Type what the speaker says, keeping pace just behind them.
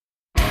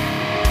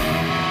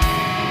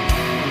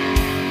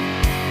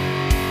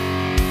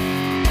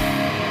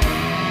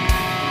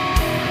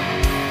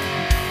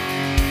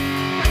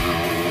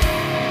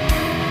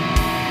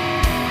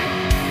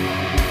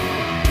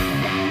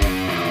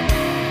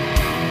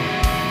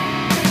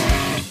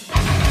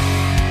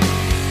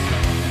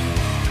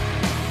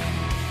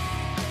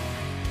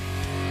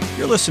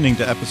listening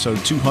to episode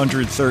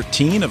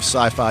 213 of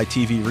Sci-Fi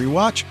TV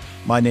Rewatch.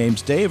 My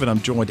name's Dave, and I'm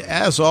joined,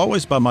 as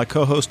always, by my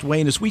co-host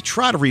Wayne as we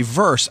try to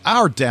reverse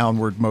our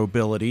downward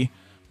mobility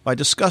by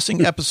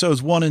discussing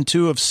episodes 1 and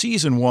 2 of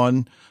Season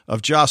 1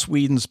 of Joss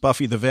Whedon's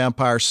Buffy the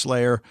Vampire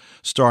Slayer,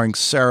 starring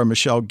Sarah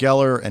Michelle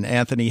Gellar and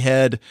Anthony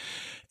Head.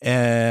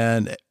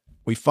 And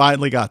we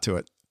finally got to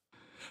it.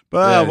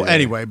 But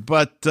anyway,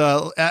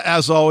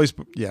 as always,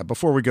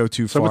 before we go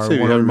too far, I want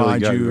to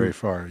remind you, very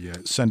far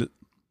yet. Send it.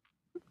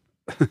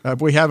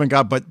 We haven't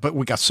got, but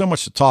we got so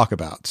much to talk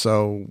about.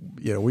 So,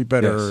 we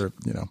better,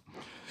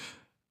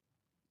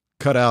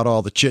 cut out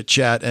all the chit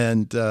chat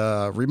and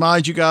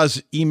remind you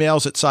guys,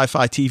 emails at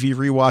sci-fi TV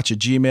rewatch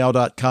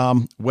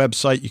 @gmail.com.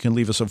 Website, you can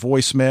leave us a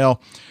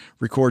voicemail,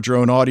 record your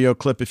own audio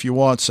clip if you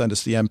want, send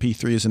us the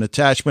MP3 as an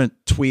attachment,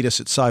 tweet us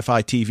at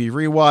sci-fi TV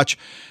rewatch,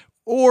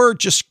 or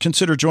just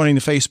consider joining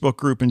the Facebook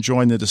group and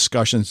join the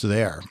discussions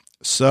there.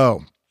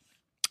 So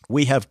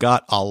we have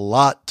got a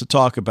lot to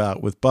talk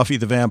about with Buffy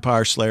the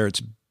Vampire Slayer.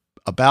 It's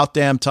about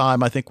damn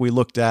time. I think we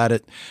looked at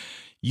it.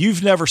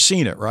 You've never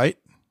seen it, right?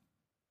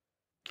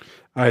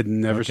 I had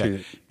never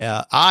seen it.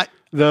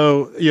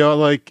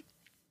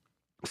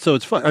 So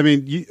it's fun. I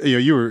mean,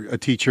 you were a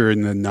teacher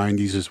in the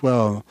 90s as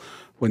well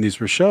when these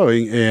were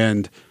showing,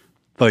 and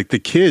like the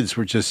kids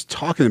were just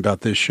talking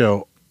about this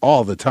show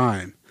all the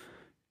time.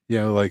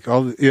 So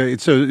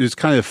it's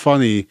kind of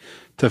funny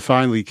to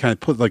finally kind of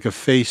put like a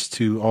face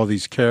to all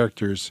these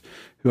characters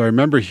who I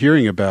remember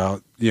hearing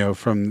about,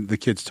 from the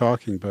kids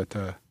talking, but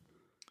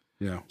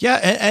Yeah.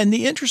 And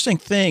the interesting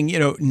thing,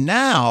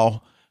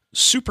 now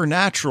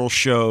supernatural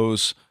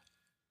shows,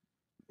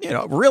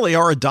 really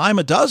are a dime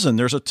a dozen.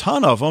 There's a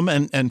ton of them.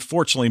 And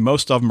fortunately,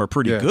 most of them are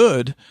pretty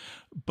good.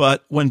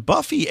 But when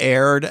Buffy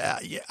aired,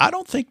 I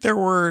don't think there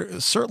were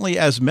certainly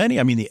as many.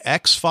 I mean, the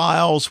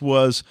X-Files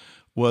was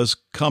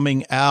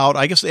coming out.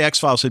 I guess the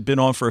X-Files had been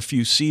on for a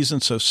few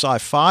seasons, so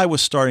Sci-Fi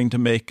was starting to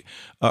make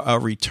a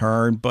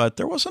return, but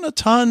there wasn't a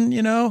ton,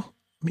 I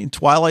mean,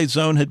 Twilight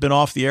Zone had been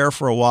off the air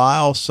for a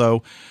while,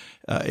 so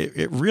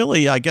it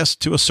really, I guess,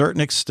 to a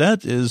certain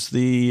extent is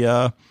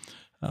the,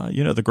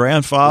 the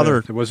grandfather.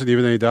 Yeah, there wasn't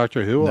even any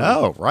Doctor Who.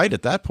 No, right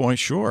at that point,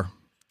 sure.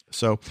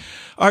 So,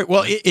 all right,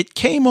 well, it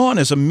came on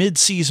as a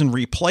mid-season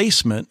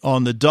replacement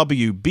on the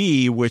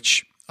WB,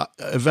 which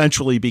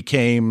eventually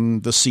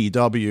became the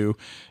CW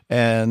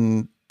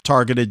and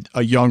targeted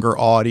a younger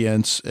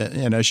audience.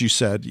 And as you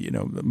said,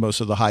 most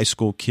of the high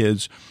school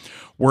kids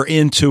were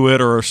into it,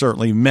 or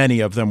certainly many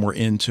of them were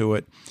into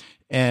it.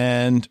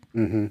 And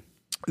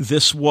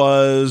this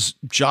was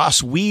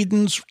Joss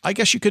Whedon's, I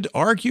guess you could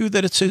argue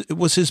that it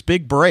was his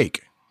big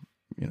break,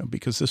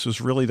 because this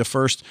was really the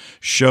first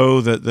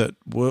show that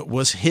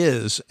was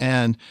his.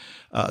 And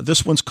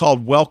this one's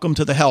called Welcome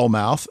to the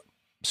Hellmouth,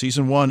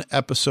 Season 1,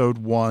 Episode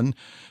 1,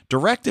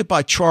 directed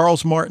by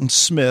Charles Martin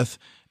Smith,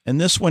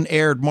 and this one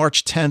aired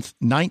March 10th,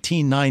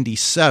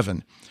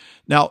 1997.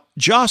 Now,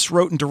 Joss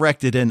wrote and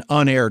directed an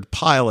unaired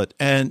pilot,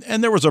 and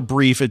there was a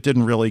brief. It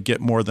didn't really get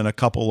more than a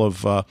couple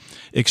of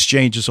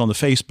exchanges on the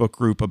Facebook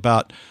group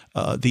about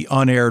the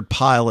unaired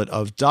pilot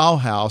of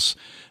Dollhouse.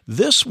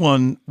 This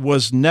one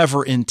was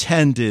never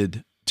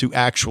intended to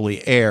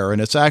actually air,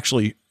 and it's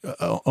actually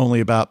only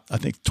about, I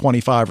think,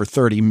 25 or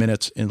 30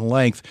 minutes in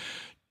length,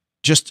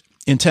 just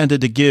intended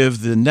to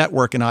give the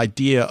network an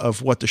idea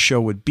of what the show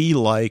would be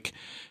like.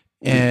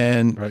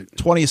 And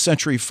 20th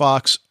Century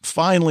Fox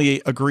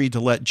finally agreed to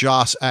let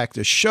Joss act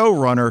as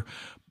showrunner,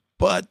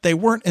 but they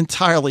weren't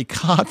entirely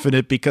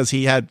confident because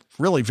he had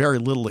really very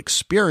little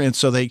experience.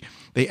 So they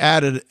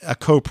added a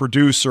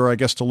co-producer, I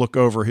guess, to look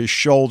over his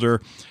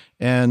shoulder.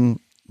 And,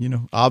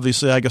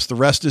 obviously, I guess the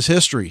rest is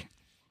history.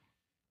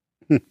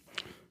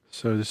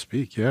 So to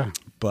speak, yeah.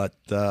 But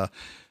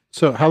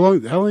so how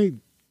long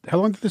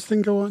did this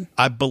thing go on?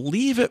 I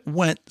believe it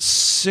went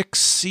 6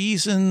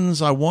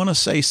 seasons. I want to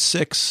say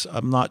 6.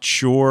 I'm not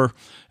sure.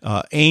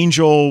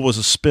 Angel was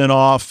a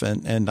spinoff,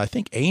 and I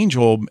think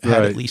Angel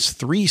had at least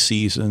 3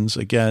 seasons.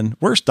 Again,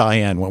 where's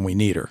Diane when we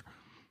need her?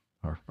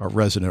 Our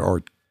resident,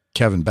 or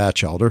Kevin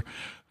Batchelder,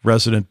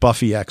 resident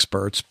Buffy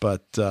experts.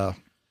 But,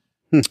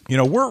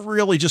 we're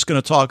really just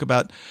going to talk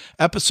about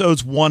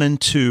episodes 1 and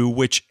 2,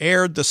 which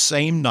aired the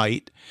same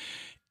night.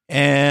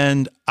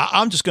 And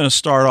I'm just going to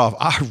start off.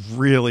 I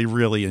really,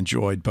 really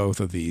enjoyed both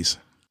of these.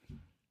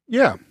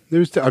 Yeah.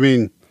 It's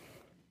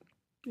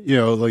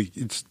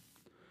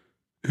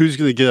who's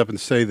going to get up and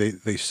say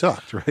they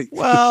sucked, right?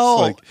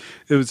 Well,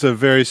 it was a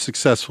very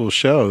successful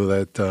show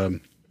that,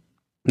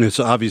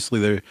 so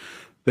obviously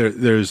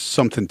there's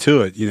something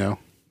to it,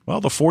 Well,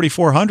 the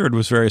 4400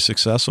 was very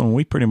successful, and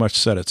we pretty much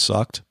said it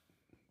sucked.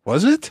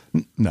 Was it?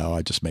 No,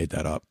 I just made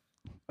that up.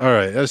 All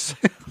right. That's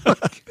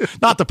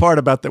not the part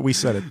about that we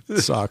said it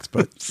sucked,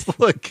 but it's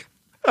like,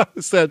 how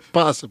is that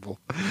possible?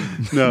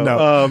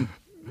 No.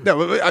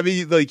 No, I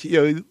mean,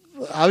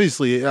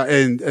 obviously,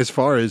 and as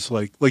far as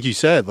like you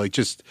said,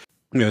 just,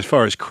 as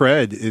far as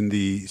cred in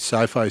the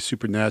sci-fi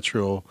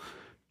supernatural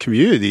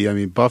community, I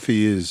mean,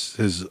 Buffy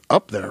is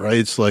up there, right?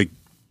 It's like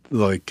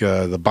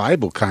the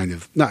Bible kind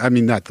of, not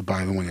the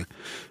Bible,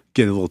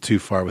 get a little too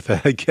far with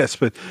that, I guess.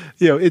 But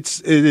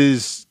it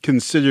is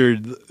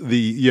considered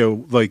the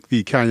like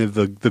the kind of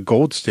the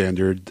gold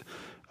standard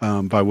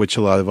by which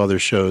a lot of other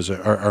shows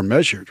are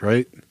measured,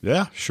 right?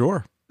 Yeah,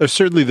 sure. There's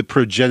certainly the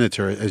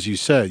progenitor, as you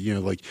said.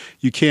 Like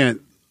you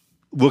can't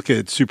look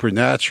at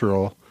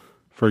Supernatural,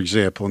 for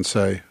example, and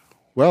say,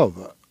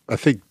 well, I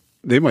think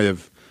they might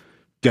have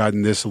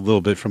gotten this a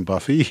little bit from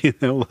Buffy,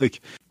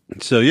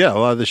 So yeah, a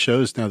lot of the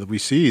shows now that we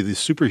see, the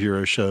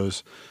superhero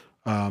shows,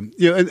 and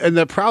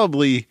that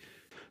probably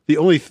the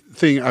only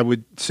thing I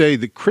would say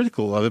the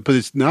critical of it, but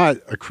it's not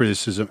a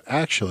criticism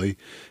actually,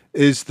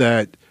 is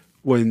that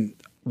when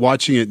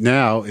watching it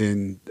now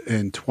in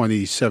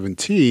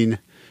 2017,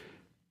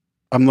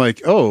 I'm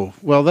like, oh,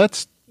 well,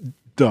 that's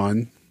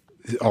done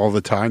all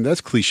the time.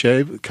 That's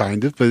cliche,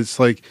 kind of, but it's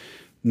like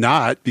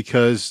not,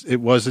 because it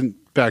wasn't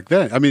back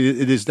then. I mean,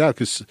 it is now,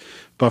 because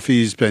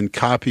Buffy's been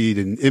copied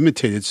and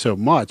imitated so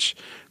much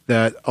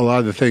that a lot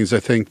of the things I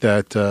think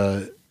that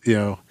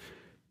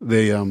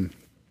they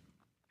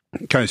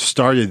kind of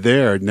started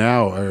there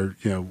now are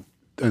in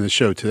the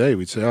show today.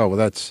 We'd say, oh, well,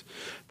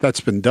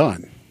 that's been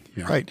done.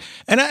 Right.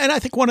 And I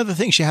think one of the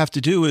things you have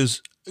to do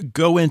is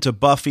go into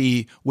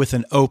Buffy with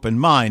an open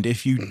mind.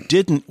 If you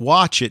didn't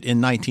watch it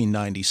in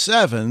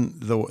 1997,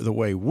 the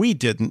way we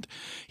didn't,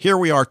 here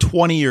we are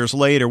 20 years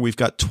later. We've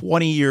got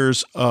 20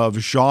 years of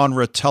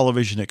genre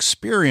television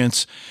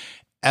experience,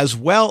 as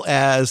well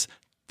as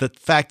the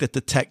fact that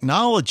the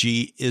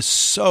technology is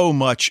so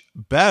much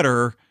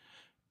better.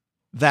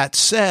 That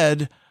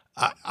said,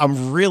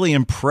 I'm really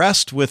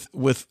impressed with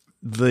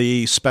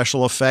the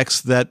special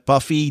effects that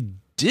Buffy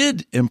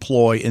did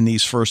employ in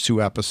these first two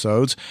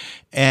episodes.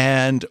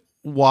 And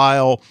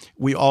while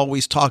we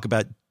always talk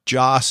about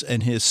Joss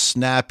and his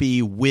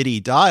snappy,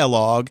 witty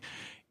dialogue,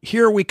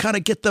 here we kind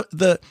of get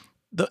the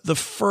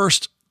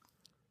first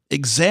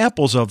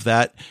examples of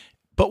that.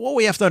 But what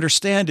we have to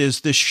understand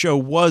is this show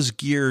was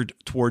geared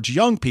towards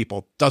young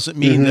people. Doesn't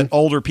mean that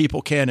older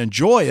people can't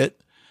enjoy it.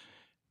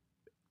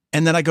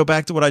 And then I go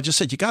back to what I just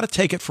said. You got to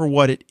take it for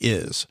what it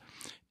is.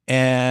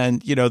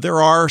 And,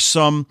 there are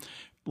some,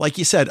 like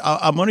you said,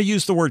 I'm going to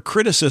use the word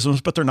criticisms,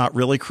 but they're not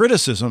really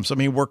criticisms. I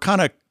mean, we're kind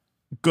of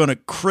going to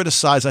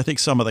criticize, I think,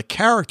 some of the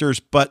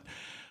characters, but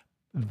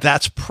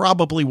that's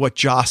probably what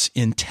Joss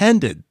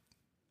intended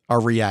our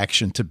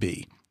reaction to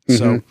be.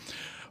 So,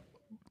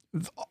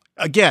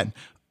 again,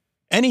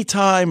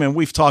 anytime, and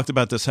we've talked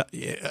about this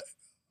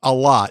a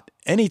lot,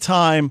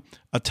 anytime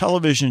a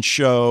television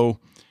show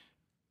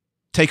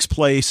takes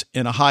place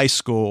in a high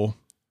school,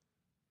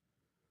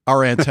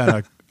 our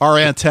antenna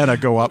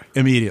go up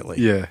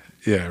immediately.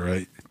 Yeah,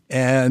 right.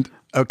 And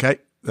okay,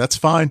 that's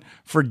fine.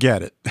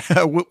 Forget it.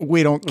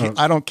 We don't.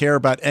 I don't care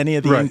about any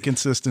of the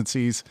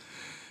inconsistencies.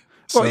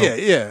 So. Well,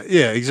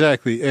 yeah,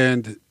 exactly.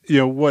 And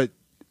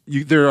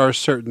there are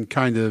certain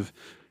kind of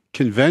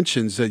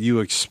conventions that you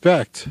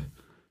expect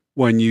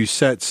when you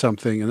set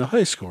something in a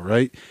high school,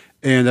 right?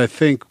 And I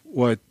think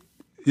what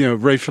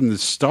right from the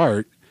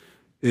start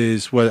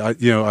is what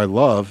I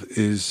love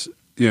is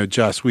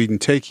Joss Whedon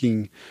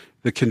taking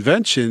the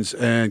conventions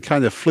and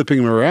kind of flipping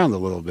them around a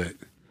little bit.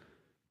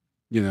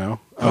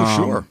 Oh,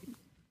 sure.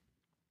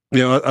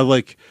 I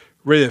like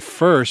right at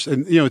first,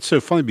 and it's so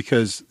funny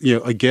because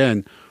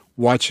again,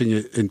 watching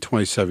it in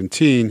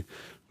 2017,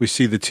 we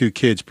see the two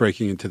kids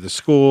breaking into the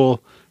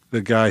school.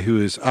 The guy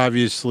who is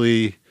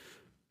obviously,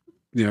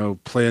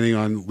 planning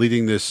on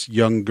leading this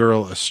young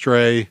girl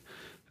astray.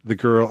 The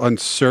girl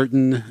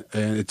uncertain,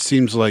 and it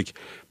seems like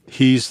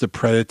he's the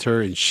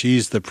predator and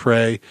she's the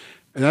prey.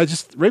 And I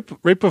just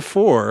right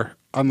before,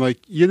 I'm like,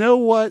 you know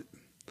what?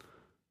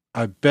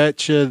 I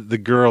bet you the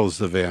girl's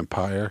the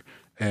vampire.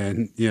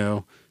 And,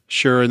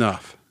 sure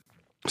enough.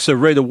 So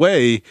right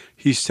away,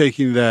 he's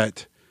taking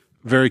that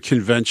very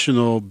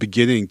conventional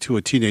beginning to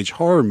a teenage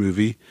horror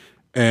movie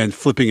and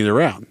flipping it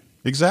around.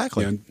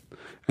 Exactly.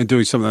 And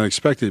doing something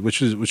unexpected,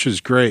 which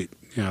is great.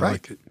 I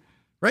like it.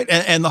 Right.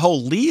 And the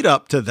whole lead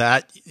up to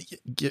that,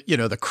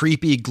 the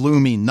creepy,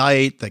 gloomy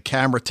night, the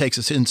camera takes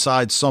us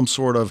inside some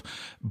sort of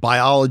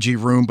biology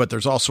room, but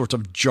there's all sorts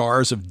of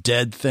jars of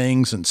dead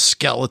things and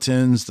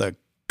skeletons, the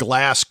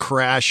glass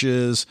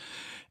crashes.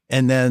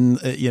 And then,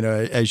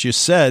 as you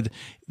said,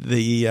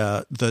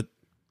 the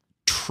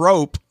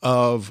trope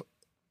of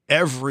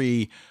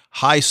every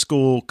high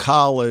school,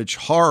 college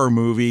horror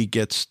movie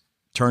gets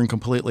turned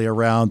completely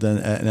around. And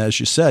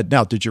as you said,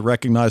 now, did you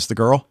recognize the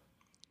girl?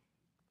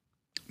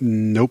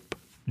 Nope.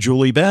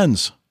 Julie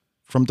Benz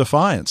from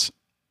Defiance.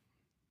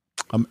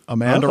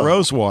 Amanda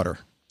Rosewater.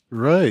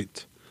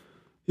 Right.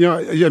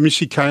 I mean,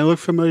 she kind of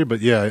looked familiar,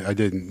 but yeah, I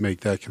didn't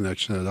make that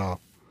connection at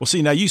all. Well,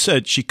 see, now you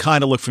said she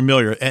kind of looked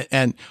familiar.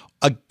 And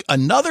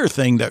another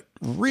thing that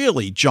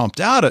really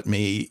jumped out at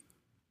me,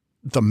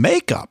 the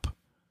makeup.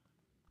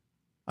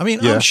 I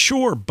mean, I'm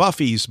sure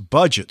Buffy's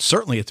budget,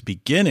 certainly at the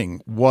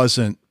beginning,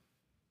 wasn't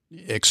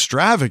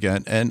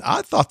extravagant. And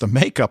I thought the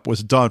makeup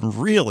was done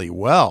really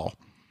well.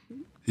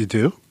 You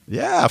do?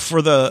 Yeah,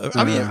 for the,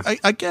 I mean,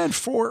 again,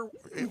 for,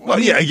 well,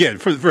 yeah, again,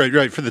 for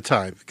the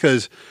time,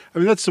 because I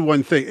mean that's the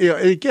one thing. You know,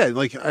 and again,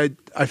 like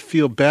I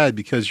feel bad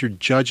because you're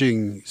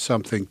judging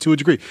something to a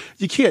degree.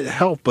 You can't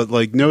help but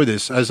like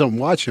notice as I'm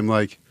watching,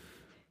 like,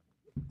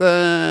 you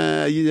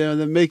know,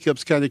 the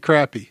makeup's kind of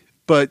crappy,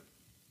 but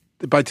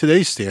by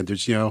today's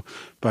standards, you know,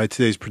 by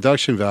today's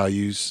production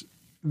values,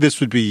 this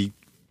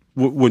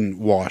wouldn't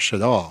wash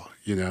at all.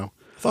 You know,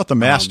 I thought the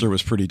master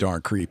was pretty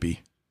darn creepy.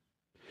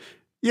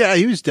 Yeah,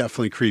 he was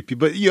definitely creepy,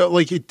 but you know,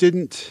 like it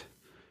didn't.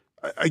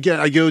 Again,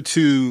 I go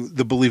to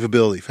the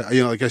believability.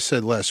 You know, like I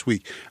said last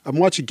week, I'm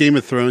watching Game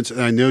of Thrones,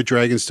 and I know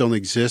dragons don't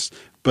exist,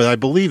 but I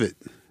believe it.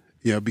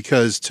 You know,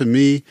 because to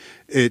me,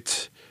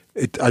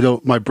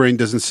 my brain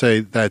doesn't say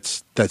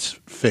that's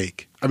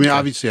fake. I mean,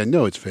 obviously, I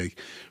know it's fake,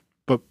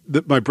 but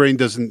my brain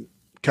doesn't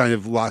kind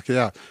of lock it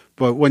out.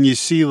 But when you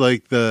see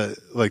like the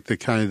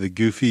kind of the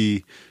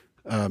goofy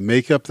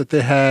makeup that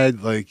they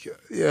had, like,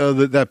 you know,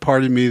 that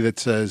part of me that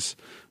says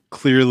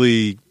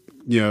clearly,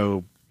 you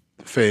know,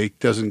 fake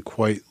doesn't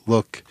quite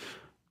look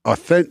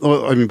authentic.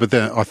 Well, I mean, but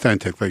then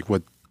authentic, like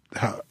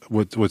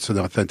what's an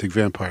authentic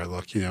vampire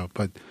look, you know?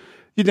 But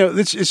you know,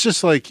 it's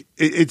just like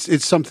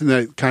it's something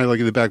that kind of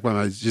like in the back of my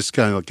mind is just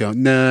kind of like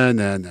going,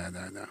 no.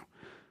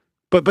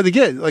 But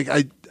again, like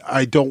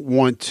I don't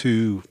want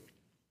to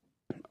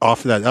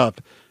offer that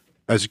up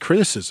as a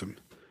criticism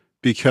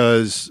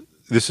because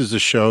this is a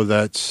show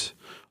that's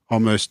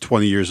almost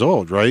 20 years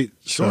old, right?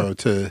 Sure.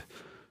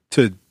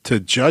 So to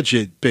judge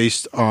it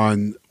based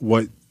on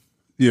what,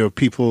 you know,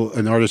 people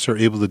and artists are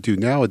able to do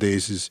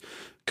nowadays is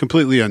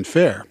completely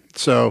unfair.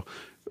 So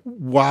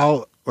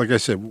while, like I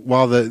said,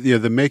 while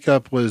the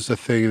makeup was a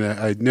thing that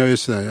I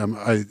noticed, and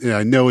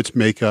I know it's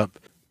makeup,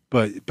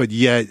 but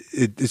yet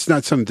it's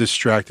not something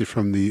distracted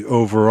from the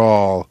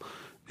overall,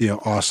 you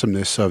know,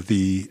 awesomeness of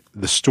the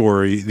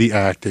story, the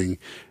acting,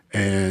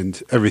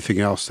 and everything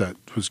else that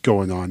was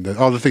going on. That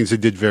all the things they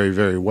did very,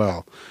 very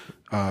well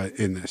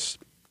in this.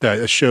 That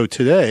a show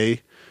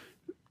today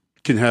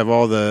can have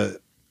all the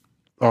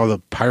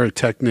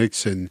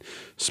pyrotechnics and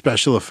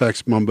special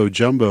effects mumbo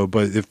jumbo,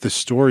 but if the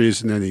story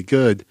isn't any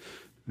good,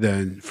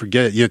 then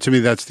forget it. You know, to me,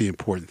 that's the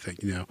important thing,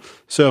 you know.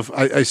 So if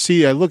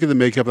I look at the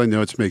makeup, I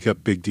know it's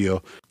makeup, big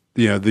deal.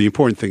 You know, the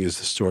important thing is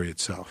the story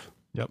itself.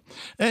 Yep.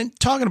 And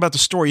talking about the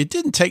story, it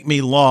didn't take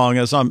me long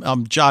as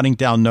I'm jotting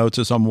down notes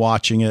as I'm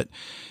watching it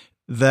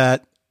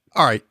that,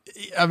 all right,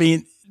 I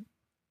mean,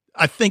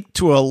 I think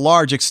to a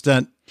large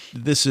extent,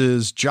 this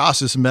is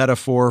Joss's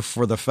metaphor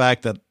for the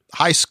fact that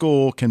high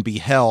school can be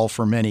hell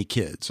for many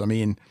kids. I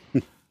mean,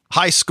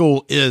 high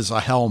school is a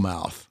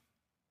hellmouth.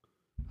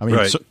 I mean,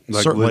 right.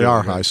 Like certainly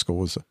our high school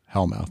was a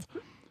hellmouth.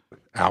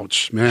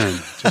 Ouch,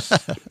 man. Just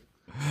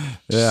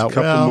yeah, a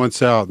couple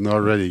months out and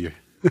already.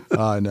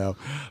 I know.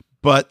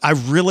 But I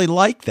really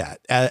like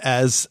that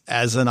as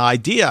an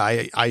idea.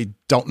 I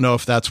don't know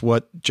if that's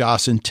what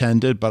Joss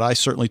intended, but I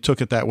certainly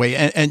took it that way.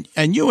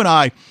 And you and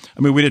I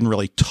mean, we didn't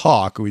really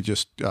talk. We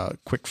just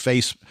quick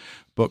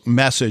Facebook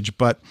message.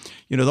 But,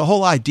 you know, the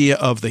whole idea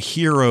of the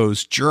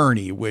hero's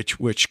journey,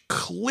 which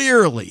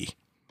clearly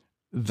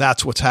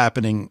that's what's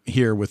happening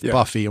here with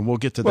Buffy. And we'll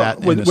get to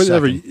that in a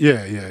second.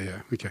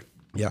 Yeah. Okay.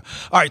 Yeah.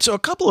 All right. So a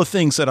couple of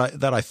things that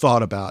I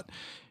thought about.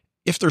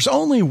 If there's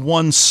only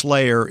one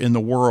Slayer in the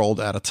world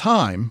at a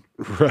time,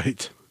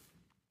 right?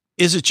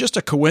 Is it just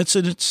a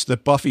coincidence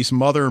that Buffy's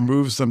mother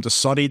moves them to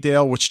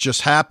Sunnydale, which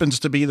just happens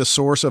to be the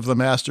source of the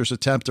Master's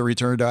attempt to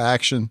return to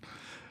action?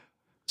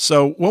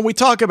 So when we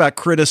talk about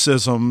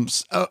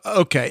criticisms,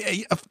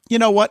 okay, you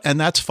know what? And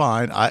that's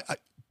fine.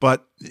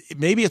 But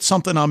maybe it's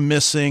something I'm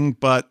missing,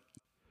 but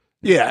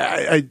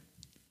yeah,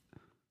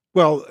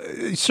 well,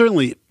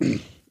 certainly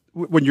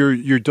when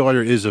your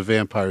daughter is a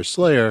vampire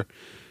slayer,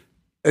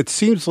 it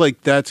seems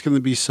like that's going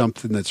to be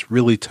something that's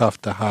really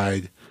tough to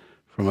hide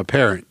from a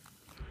parent,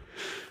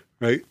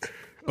 right?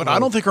 But I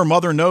don't think her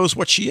mother knows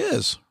what she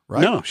is,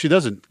 right? No, she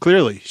doesn't.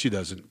 Clearly, she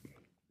doesn't.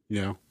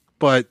 You know,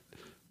 but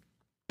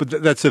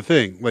that's the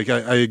thing. Like,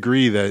 I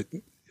agree that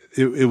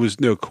it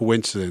was no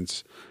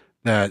coincidence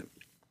that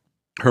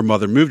her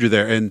mother moved her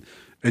there, and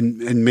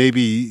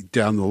maybe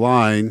down the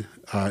line.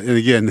 And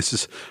again, this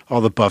is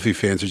all the Buffy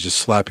fans are just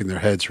slapping their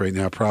heads right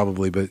now,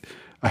 probably, but.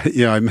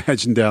 I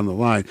imagine down the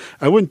line,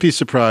 I wouldn't be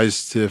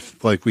surprised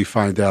if, like, we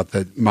find out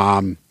that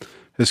Mom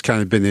has kind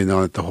of been in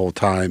on it the whole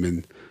time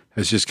and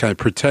has just kind of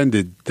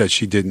pretended that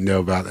she didn't know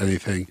about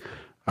anything,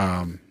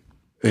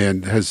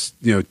 and has,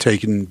 you know,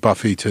 taken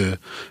Buffy to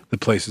the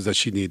places that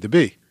she needed to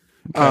be.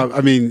 Okay.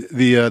 I mean,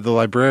 the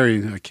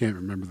librarian, I can't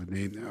remember the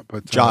name now,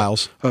 but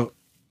Giles.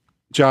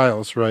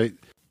 Giles, right?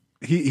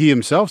 He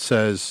himself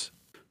says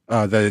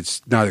that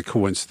it's not a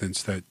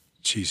coincidence that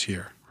she's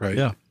here, right?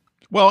 Yeah.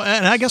 Well,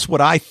 and I guess what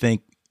I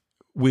think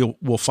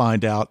we'll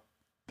find out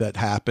that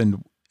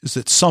happened is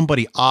that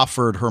somebody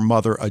offered her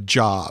mother a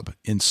job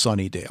in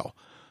Sunnydale,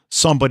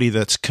 somebody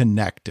that's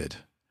connected,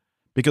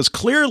 because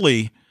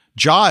clearly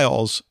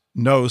Giles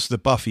knows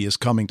that Buffy is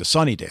coming to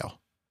Sunnydale.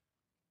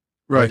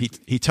 Right.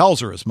 He tells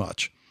her as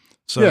much.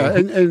 So yeah.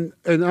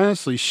 And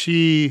honestly,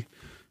 she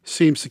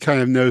seems to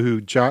kind of know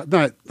who John,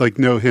 not like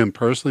know him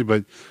personally,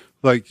 but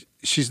like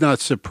she's not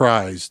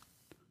surprised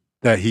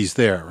that he's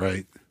there,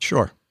 right?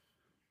 Sure.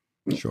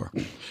 Sure.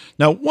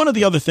 Now, one of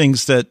the other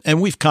things that,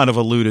 and we've kind of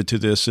alluded to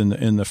this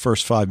in the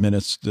first 5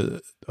 minutes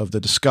of the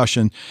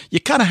discussion, you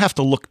kind of have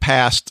to look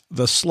past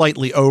the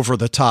slightly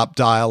over-the-top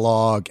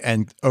dialogue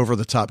and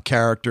over-the-top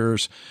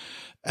characters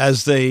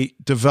as they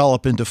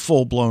develop into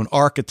full-blown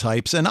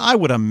archetypes. And I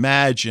would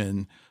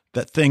imagine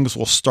that things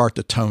will start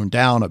to tone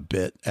down a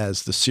bit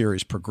as the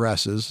series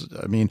progresses.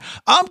 I mean,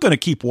 I'm going to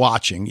keep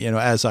watching,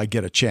 as I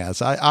get a chance.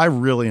 I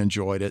really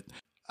enjoyed it.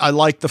 I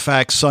like the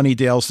fact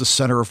Sunnydale's the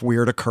center of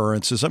weird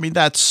occurrences. I mean,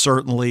 that's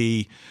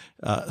certainly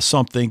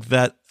something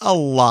that a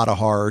lot of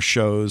horror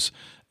shows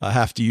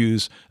have to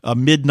use.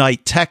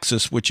 Midnight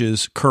Texas, which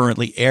is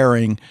currently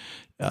airing,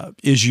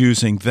 is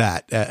using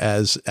that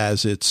as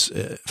its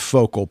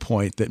focal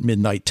point, that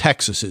Midnight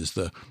Texas is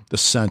the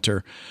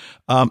center.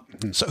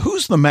 So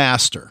who's the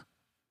master?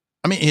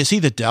 I mean, is he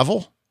the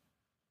devil?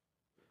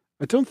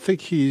 I don't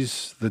think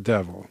he's the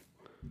devil.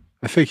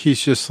 I think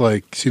he's just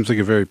seems like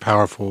a very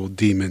powerful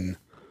demon.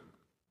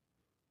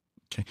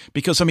 Okay.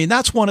 Because, I mean,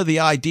 that's one of the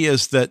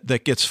ideas that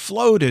gets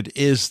floated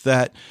is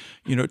that,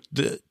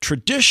 the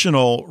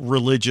traditional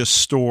religious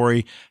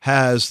story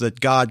has that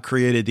God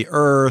created the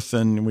earth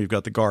and we've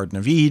got the Garden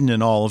of Eden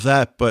and all of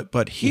that.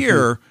 But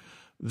here,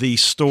 the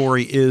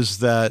story is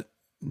that,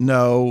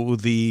 no,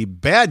 the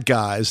bad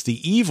guys,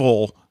 the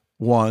evil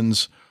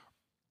ones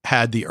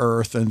had the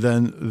earth and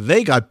then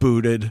they got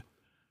booted.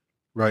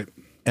 Right.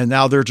 And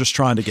now they're just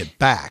trying to get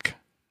back.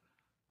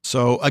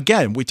 So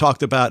again, we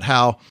talked about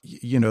how,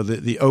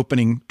 the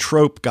opening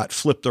trope got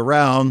flipped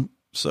around.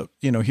 So,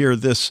 here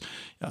this,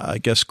 I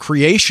guess,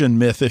 creation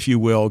myth, if you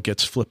will,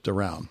 gets flipped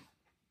around.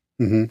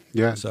 Mm-hmm.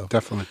 Yeah, so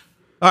definitely.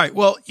 All right.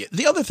 Well,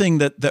 the other thing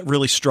that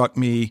really struck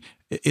me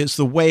is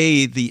the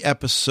way the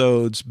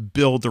episodes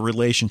build the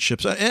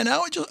relationships. And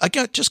I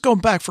got just going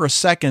back for a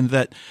second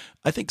that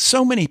I think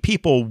so many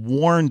people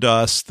warned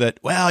us that,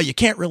 well, you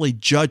can't really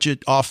judge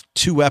it off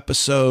 2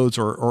 episodes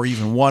or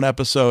even 1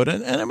 episode.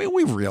 And I mean,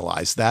 we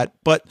realized that,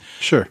 but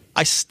sure,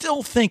 I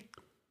still think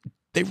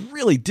they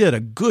really did a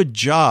good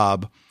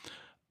job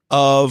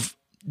of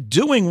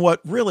doing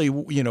what really,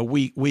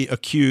 we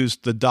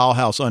accused the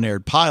Dollhouse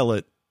unaired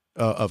pilot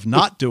of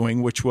not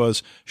doing, which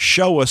was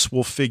show us,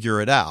 we'll figure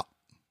it out.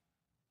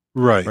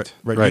 Right.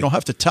 You don't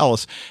have to tell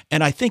us.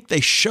 And I think they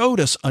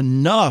showed us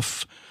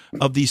enough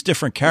of these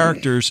different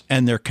characters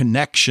and their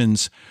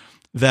connections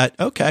that,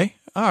 okay,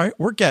 all right,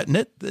 we're getting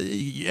it.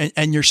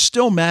 And you're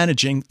still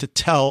managing to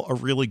tell a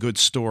really good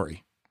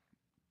story.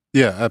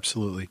 Yeah,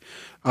 absolutely.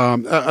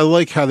 I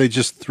like how they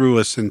just threw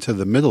us into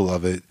the middle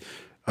of it.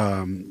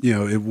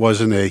 It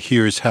wasn't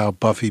here's how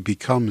Buffy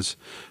becomes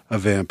a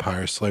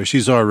vampire slayer.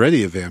 She's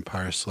already a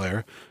vampire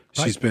slayer.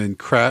 Right. She's been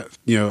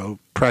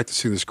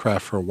practicing this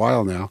craft for a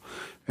while now.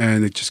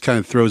 And it just kind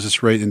of throws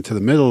us right into the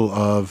middle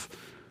of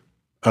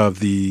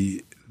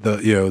the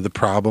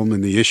problem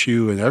and the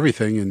issue and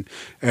everything,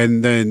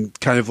 and then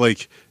kind of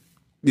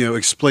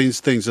explains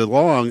things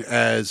along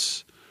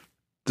as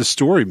the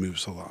story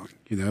moves along.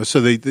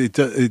 So they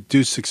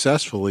do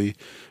successfully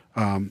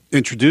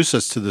introduce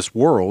us to this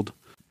world,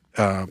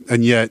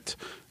 and yet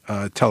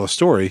tell a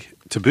story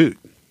to boot.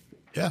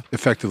 Yeah,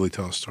 effectively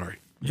tell a story.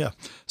 Yeah.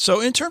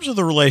 So in terms of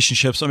the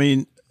relationships, I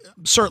mean,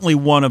 certainly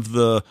one of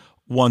the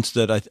ones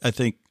that I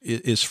think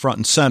is front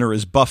and center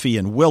is Buffy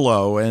and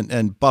Willow,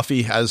 and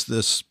Buffy has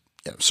this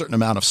certain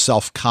amount of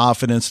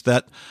self-confidence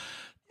that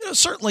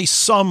certainly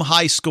some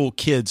high school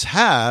kids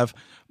have,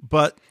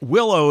 but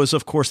Willow is,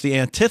 of course, the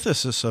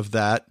antithesis of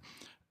that.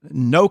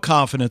 No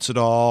confidence at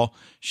all.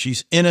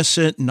 She's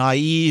innocent,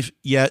 naive,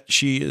 yet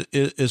she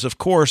is, of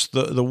course,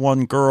 the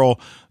one girl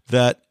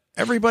that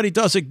everybody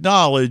does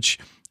acknowledge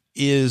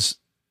is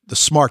the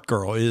smart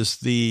girl, is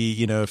the,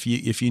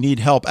 if you need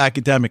help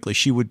academically,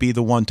 she would be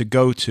the one to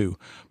go to.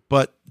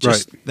 But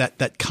just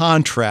that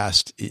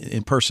contrast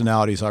in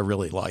personalities I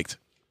really liked.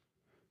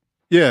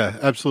 Yeah,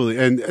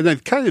 absolutely. And then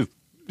kind of,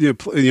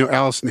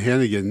 Allison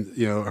Hannigan,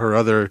 her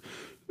other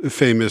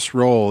famous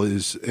role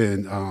is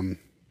in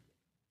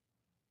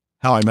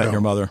How I Met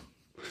Your Mother.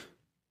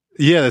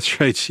 Yeah, that's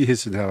right. She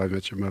is in How I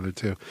Met Your Mother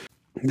too.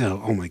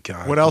 No, oh my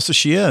God. What else is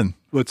she in?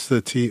 What's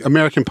the team?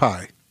 American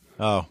Pie.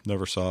 Oh,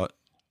 never saw it.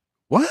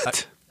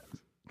 What?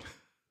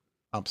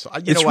 I'm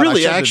sorry. It's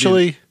really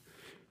actually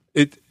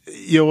it.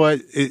 You know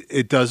what?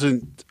 It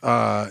doesn't.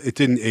 It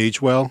didn't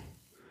age well.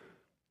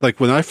 Like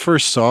when I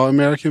first saw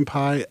American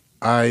Pie,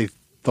 I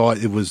thought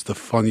it was the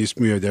funniest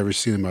movie I'd ever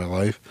seen in my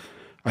life.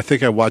 I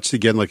think I watched it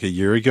again like a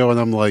year ago, and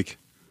I'm like,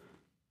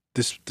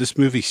 this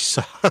movie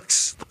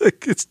sucks.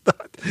 Like it's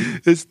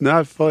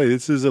not funny.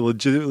 This is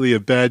legitimately a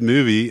bad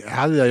movie.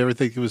 How did I ever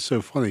think it was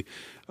so funny?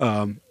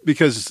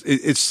 Because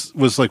it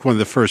was like one of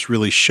the first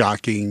really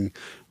shocking,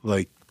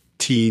 like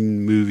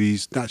teen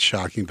movies. Not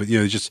shocking, but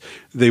just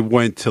they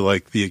went to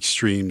like the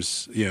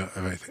extremes.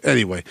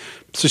 Anyway,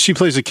 so she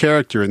plays a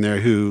character in there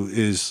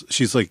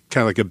she's like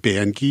kind of like a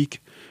band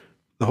geek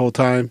the whole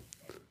time,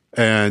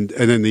 and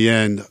in the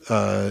end,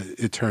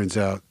 it turns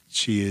out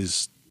she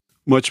is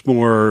much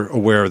more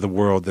aware of the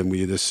world than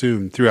we had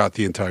assumed throughout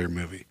the entire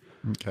movie.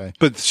 Okay.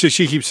 But she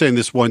keeps saying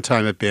this one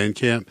time at band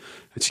camp,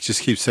 and she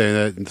just keeps saying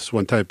that, and this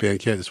one time at band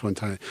camp, this one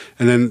time.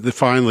 And then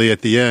finally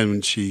at the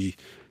end, she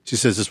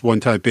says this one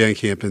time at band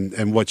camp,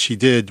 and what she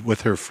did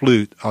with her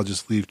flute, I'll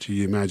just leave to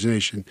your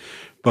imagination.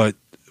 But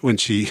when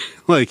she,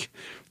 like,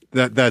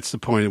 that's the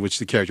point at which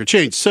the character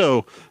changed.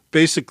 So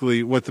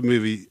basically what the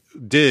movie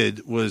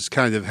did was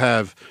kind of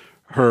have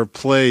her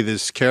play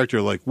this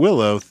character like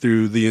Willow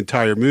through the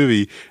entire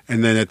movie,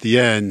 and then at the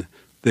end,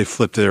 they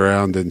flipped it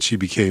around and she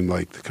became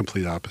like the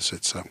complete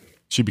opposite. So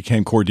she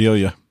became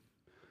Cordelia.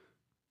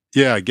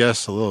 Yeah, I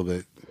guess a little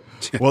bit.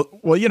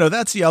 Well, you know,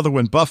 that's the other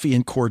one, Buffy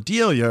and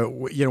Cordelia,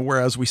 you know,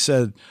 whereas we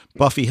said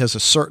Buffy has a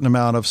certain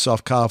amount of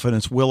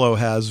self-confidence, Willow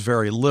has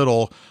very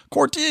little.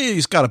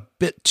 Cordelia's got a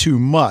bit too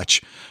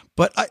much.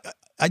 But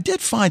I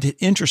did find it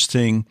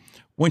interesting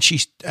when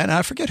and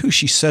I forget who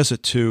she says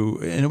it to,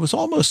 and it was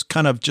almost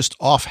kind of just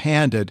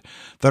offhanded,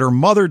 that her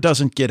mother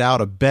doesn't get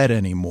out of bed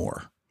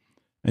anymore.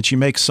 And she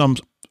makes some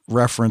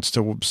reference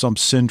to some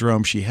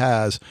syndrome she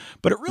has.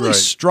 But it really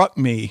struck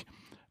me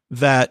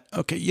that,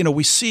 okay, you know,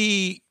 we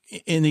see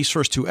in these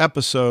first two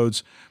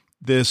episodes,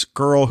 this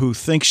girl who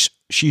thinks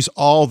she's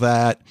all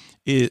that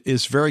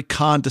is very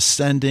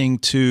condescending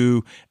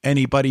to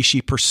anybody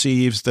she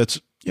perceives that's,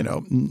 you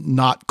know,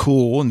 not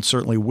cool. And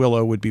certainly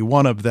Willow would be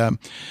one of them.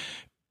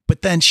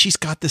 But then she's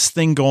got this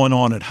thing going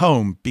on at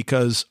home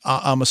because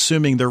I'm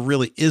assuming there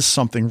really is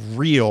something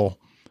real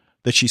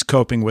that she's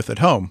coping with at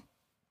home.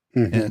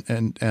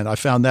 Mm-hmm. And I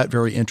found that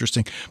very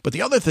interesting. But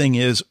the other thing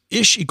is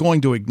she going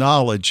to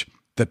acknowledge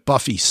that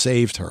Buffy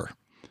saved her?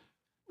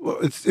 Well,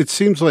 it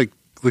seems like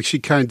she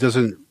kind of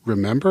doesn't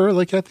remember,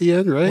 like at the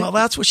end, right? Well,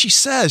 that's what she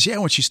says. Yeah,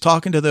 when she's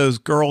talking to those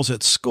girls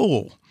at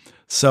school.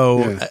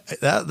 So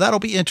that'll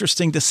be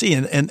interesting to see.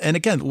 And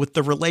again, with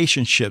the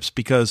relationships,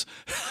 because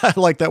I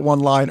like that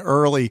one line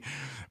early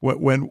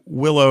when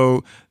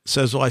Willow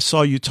says, well, I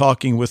saw you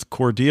talking with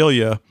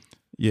Cordelia.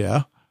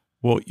 Yeah.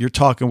 Well, you're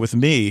talking with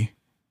me.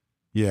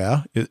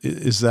 Yeah.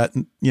 Is that,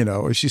 you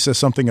know, she says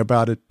something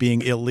about it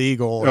being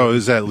illegal. Oh,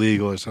 is that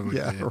legal or something?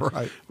 Yeah,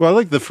 right. Well, I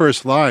like the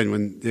first line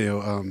when,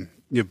 you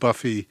know,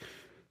 Buffy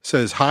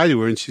says hi to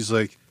her and she's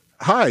like,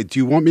 hi, do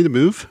you want me to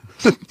move?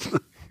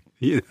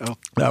 You know,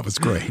 that was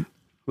great.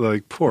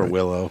 Like poor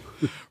Willow.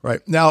 Right.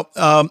 Now,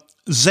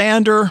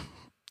 Xander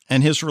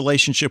and his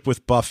relationship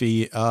with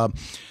Buffy,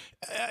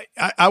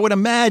 I would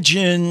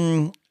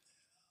imagine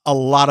a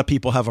lot of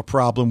people have a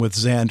problem with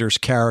Xander's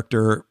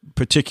character,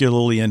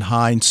 particularly in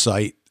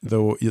hindsight,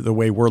 the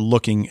way we're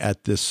looking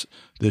at this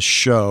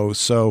show.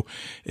 So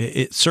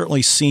it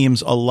certainly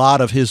seems a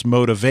lot of his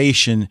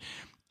motivation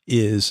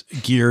is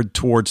geared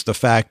towards the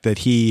fact that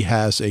he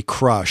has a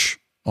crush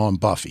on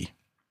Buffy.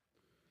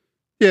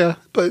 Yeah,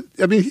 but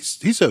I mean,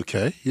 he's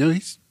okay. You know,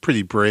 he's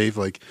pretty brave.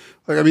 Like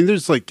I mean,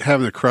 there's like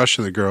having a crush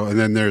on a girl, and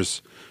then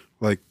there's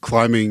like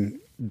climbing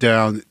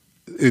down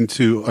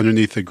into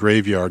underneath a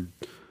graveyard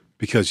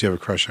because you have a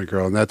crush on a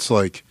girl, and that's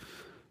like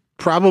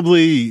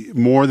probably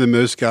more than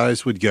most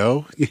guys would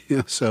go. You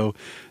know, so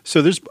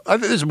I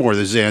think there's more to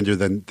Xander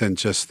than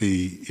just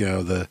the, you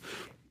know,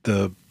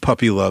 the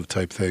puppy love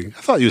type thing.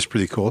 I thought he was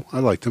pretty cool. I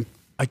liked him.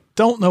 I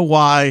don't know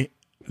why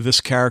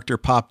this character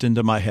popped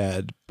into my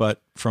head,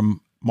 but from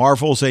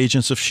Marvel's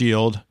Agents of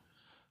S.H.I.E.L.D.,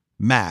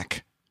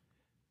 Mac.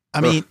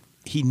 I mean,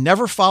 he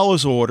never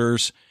follows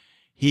orders.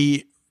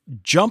 He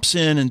jumps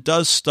in and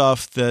does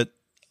stuff that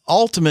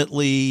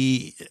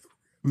ultimately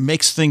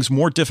makes things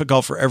more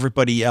difficult for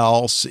everybody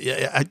else.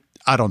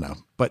 I don't know.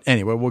 But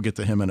anyway, we'll get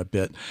to him in a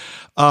bit.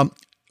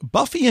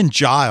 Buffy and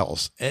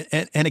Giles.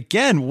 And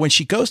again, when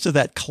she goes to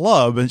that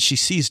club and she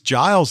sees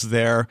Giles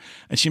there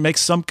and she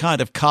makes some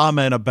kind of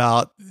comment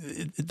about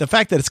the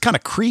fact that it's kind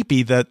of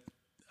creepy that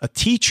a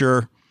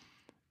teacher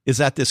is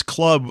at this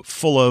club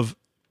full of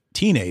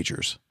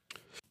teenagers.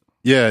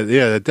 Yeah,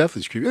 that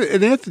definitely is creepy.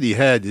 And Anthony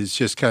Head is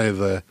just kind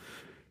of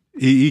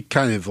he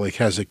kind of like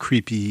has a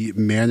creepy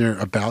manner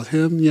about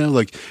him. You know,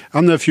 like, I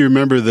don't know if you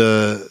remember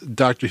the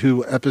Doctor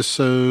Who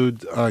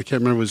episode, I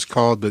can't remember what it's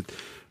called, but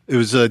it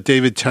was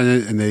David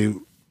Tennant and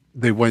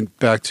they went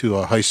back to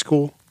a high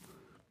school.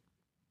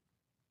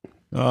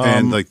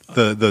 And like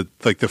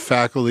the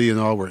faculty and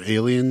all were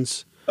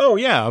aliens. Oh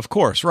yeah, of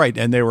course. Right.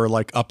 And they were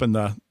like up in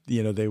the,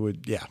 you know, they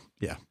would, yeah.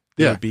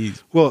 They would be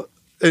well,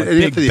 like and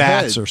big Anthony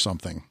bats Head, or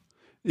something.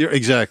 Yeah,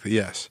 exactly.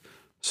 Yes.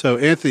 So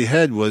Anthony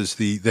Head was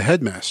the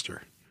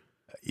headmaster.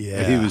 Yeah.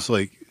 And he was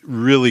like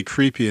really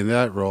creepy in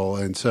that role.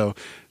 And so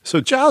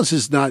Giles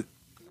is not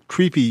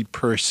creepy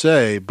per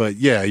se, but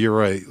yeah, you're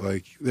right.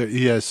 Like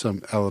he has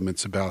some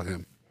elements about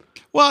him.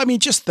 Well, I mean,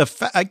 just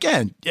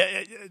again,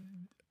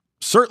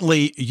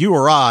 certainly you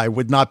or I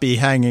would not be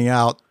hanging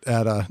out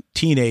at a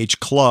teenage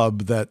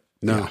club that,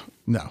 no.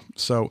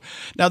 So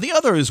now the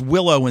other is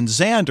Willow and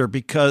Xander,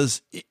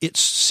 because it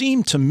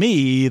seemed to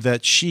me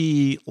that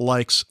she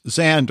likes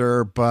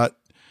Xander, but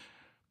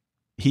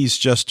he's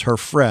just her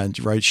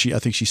friend, right? I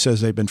think she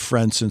says they've been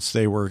friends since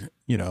they were,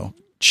 you know,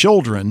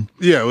 children.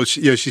 Yeah. Well,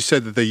 she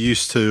said that they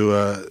used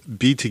to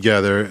be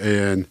together,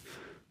 and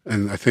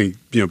And I think,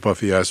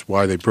 Buffy asked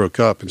why they broke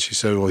up, and she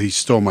said, well, he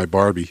stole my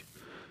Barbie.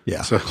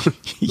 Yeah. So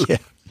yeah.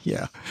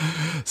 Yeah.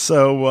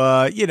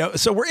 So,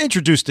 so we're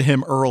introduced to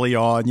him early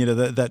on,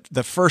 that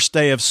the first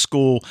day of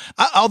school,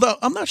 although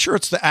I'm not sure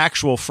it's the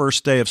actual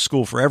first day of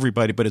school for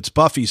everybody, but it's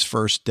Buffy's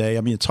first day.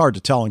 I mean, it's hard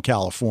to tell in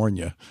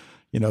California,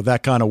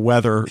 that kind of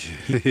weather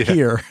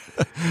here.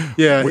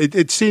 Yeah.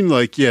 It seemed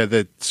like, that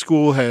the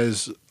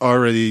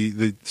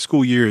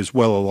school year is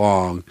well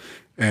along,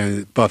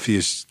 and Buffy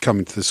is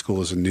coming to the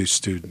school as a new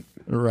student.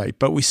 Right.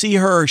 But we see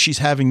her, she's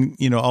having,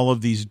 all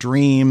of these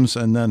dreams,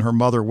 and then her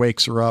mother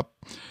wakes her up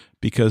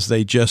because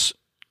they just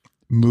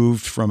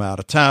moved from out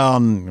of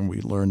town, and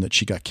we learned that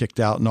she got kicked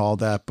out and all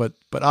that. But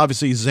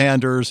obviously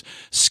Xander's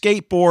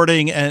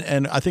skateboarding,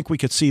 and I think we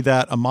could see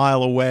that a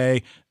mile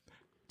away.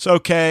 It's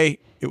okay.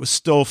 It was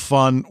still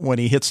fun when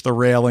he hits the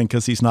railing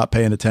because he's not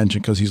paying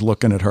attention because he's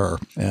looking at her.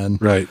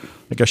 And right.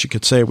 I guess you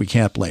could say we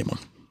can't blame him.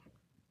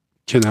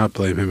 Cannot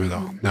blame him at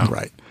all. No.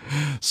 Right.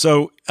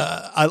 So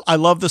I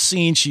love the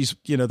scene. She's,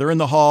 they're in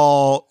the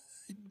hall.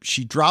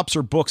 She drops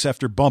her books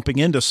after bumping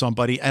into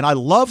somebody. And I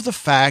love the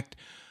fact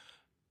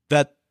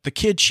that the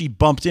kid she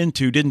bumped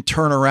into didn't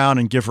turn around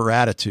and give her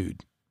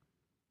attitude.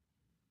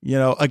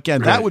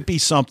 Again, that would be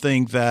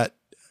something that,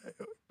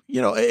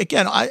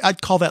 again,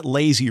 I'd call that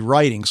lazy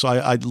writing. So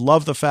I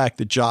love the fact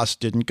that Joss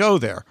didn't go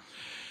there.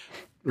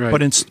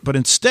 Right. But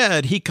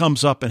instead, he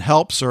comes up and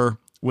helps her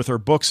with her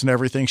books and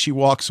everything. She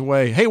walks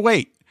away. Hey,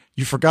 wait,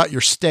 you forgot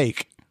your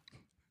steak.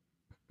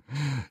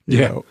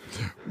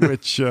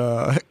 Which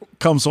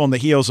comes on the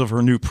heels of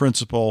her new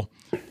principal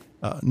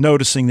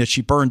noticing that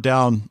she burned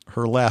down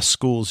her last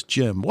school's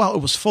gym. Well,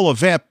 it was full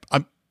of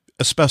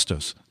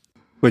asbestos.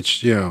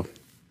 Which,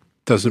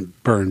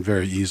 doesn't burn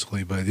very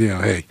easily, but,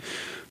 hey.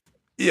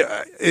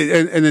 Yeah,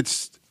 and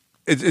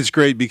it's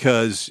great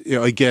because,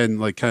 again,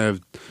 like kind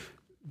of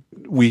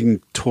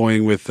Whedon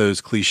toying with those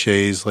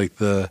cliches, like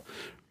the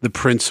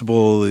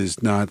principal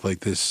is not like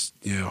this,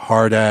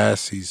 hard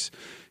ass.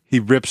 He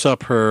rips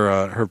up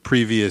her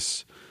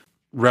previous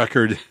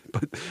record,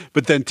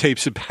 but then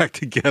tapes it back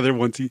together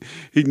once he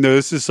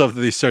notices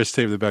something. He starts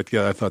taping it back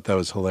together. I thought that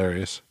was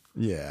hilarious.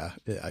 Yeah,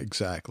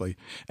 exactly.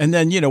 And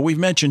then we've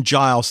mentioned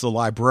Giles, the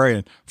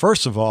librarian.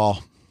 First of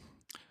all,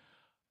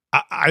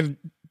 I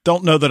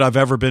don't know that I've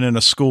ever been in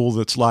a school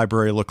that's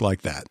library looked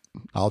like that.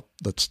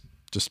 Let's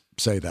just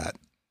say that.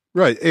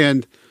 Right,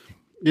 and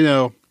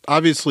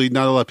obviously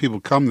not a lot of people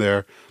come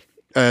there,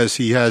 as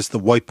he has the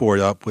whiteboard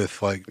up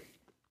with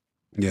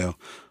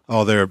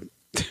all their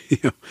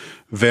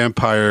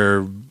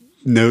vampire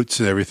notes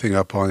and everything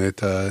up on it,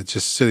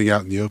 just sitting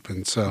out in the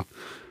open. So,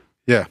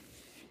 yeah.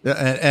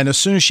 And as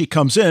soon as she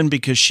comes in,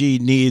 because she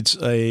needs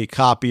a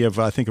copy of,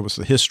 I think it was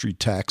the history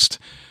text,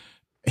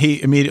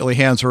 he immediately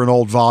hands her an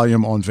old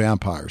volume on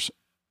vampires,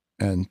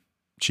 and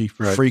she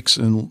freaks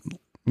and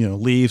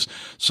leaves.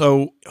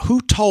 So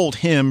who told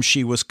him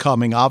she was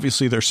coming?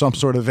 Obviously, there's some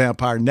sort of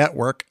vampire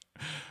network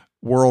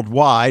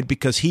worldwide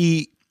because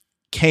he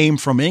came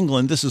from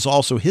England. This is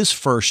also his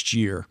first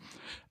year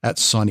at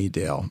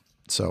Sunnydale.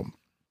 So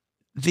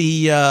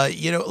why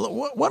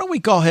don't we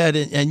go ahead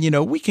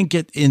and we can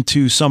get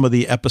into some of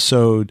the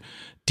episode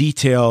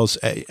details,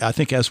 I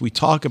think, as we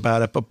talk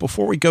about it. But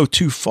before we go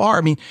too far,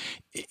 I mean,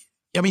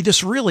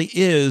 this really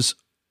is,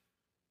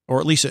 or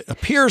at least it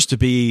appears to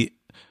be,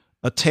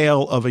 a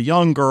tale of a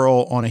young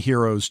girl on a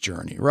hero's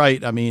journey,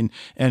 right? I mean,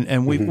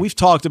 and we've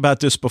talked about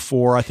this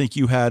before. I think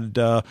you had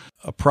a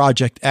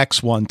Project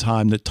X one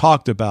time that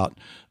talked about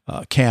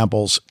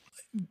Campbell's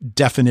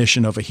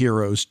definition of a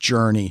hero's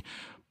journey.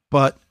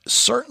 But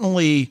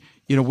certainly,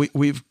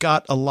 we've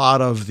got a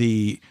lot of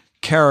the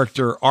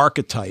character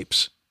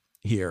archetypes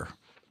here,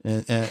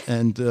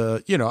 and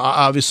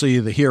obviously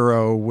the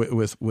hero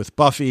with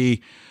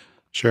Buffy,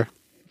 sure,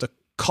 the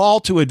call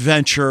to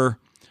adventure.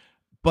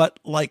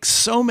 But like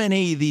so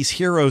many of these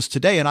heroes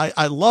today, and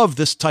I love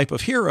this type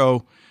of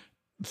hero,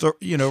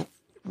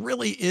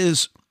 really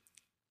is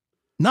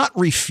not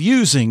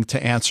refusing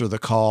to answer the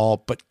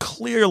call, but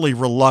clearly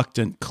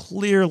reluctant,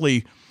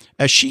 clearly,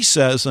 as she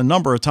says a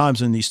number of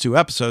times in these two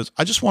episodes,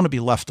 I just want to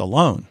be left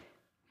alone.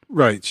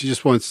 Right. She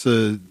just wants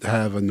to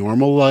have a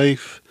normal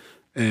life,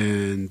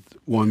 and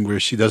one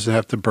where she doesn't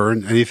have to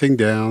burn anything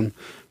down,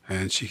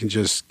 and she can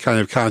just kind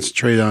of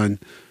concentrate on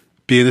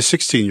being a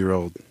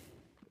 16-year-old.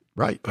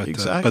 Right, but,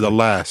 exactly. But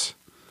alas,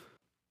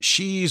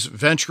 she's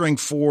venturing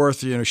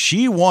forth.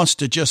 She wants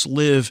to just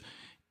live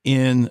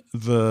in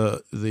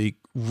the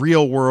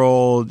real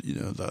world,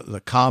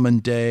 the common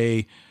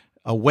day,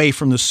 away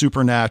from the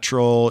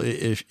supernatural,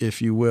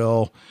 if you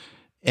will.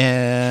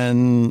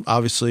 And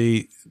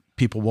obviously,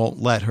 people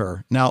won't let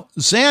her. Now,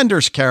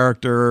 Xander's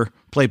character,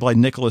 played by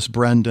Nicholas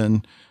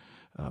Brendan,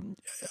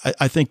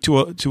 I think to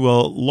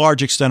a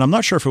large extent, I'm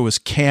not sure if it was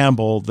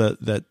Campbell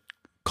that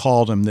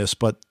called him this,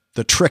 but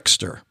the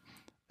trickster,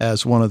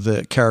 as one of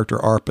the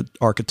character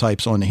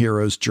archetypes on the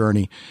hero's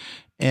journey.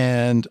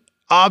 And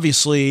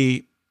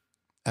obviously,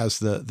 as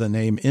the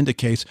name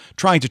indicates,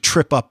 trying to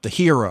trip up the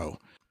hero.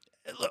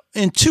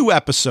 In two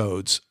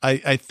episodes,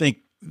 I think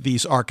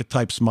these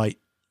archetypes might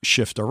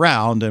shift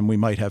around, and we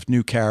might have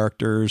new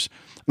characters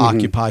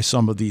occupy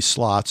some of these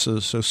slots. So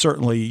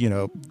certainly,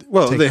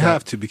 well, they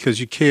have to, because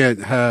you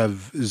can't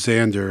have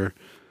Xander,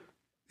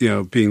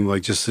 being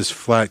like just this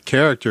flat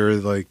character.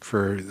 Like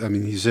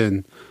he's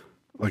in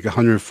like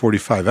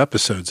 145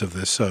 episodes of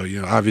this, so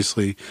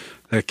obviously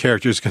that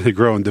character is going to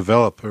grow and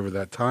develop over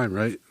that time,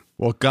 right?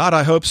 Well, God,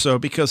 I hope so,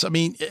 because,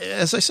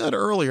 as I said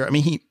earlier,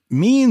 he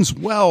means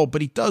well,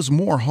 but he does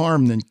more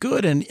harm than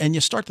good. And you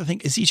start to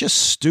think, is he just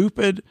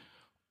stupid,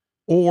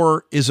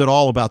 or is it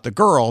all about the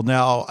girl?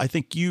 Now, I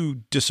think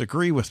you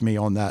disagree with me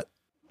on that.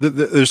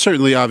 There's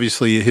certainly,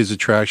 obviously, his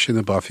attraction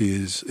to Buffy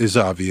is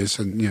obvious,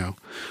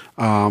 and,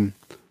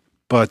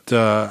 but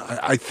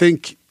I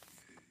think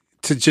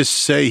to just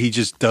say he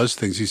just does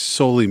things, he's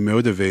solely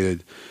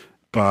motivated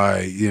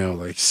by,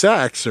 like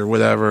sex or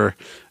whatever,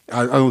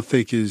 I don't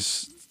think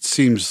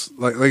seems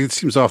like it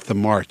seems off the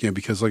mark,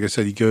 because like I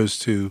said, he goes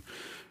to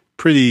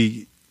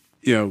pretty,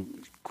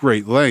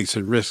 great lengths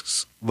and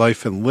risks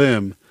life and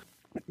limb.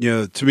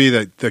 To me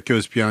that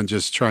goes beyond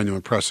just trying to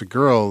impress a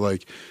girl,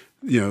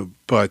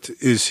 but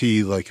is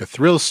he like a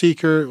thrill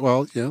seeker?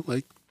 Well,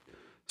 like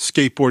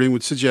skateboarding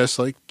would suggest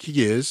like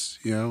he is,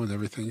 and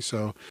everything.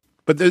 So,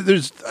 but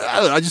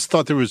I just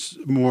thought there was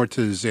more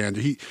to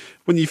Xander.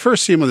 When you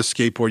first see him on the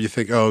skateboard, you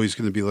think, oh, he's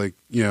going to be like,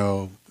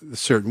 a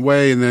certain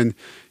way. And then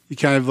you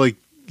kind of like,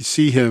 you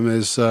see him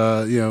as,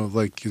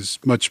 like his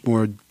much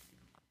more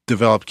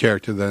developed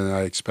character than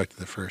I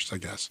expected at first, I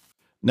guess.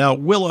 Now,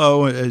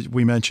 Willow, as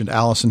we mentioned,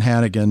 Allison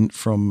Hannigan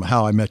from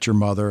How I Met Your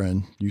Mother,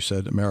 and you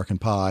said American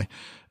Pie,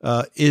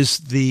 is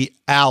the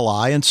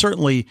ally. And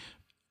certainly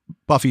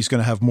Buffy's going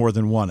to have more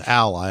than one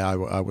ally,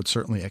 I would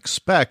certainly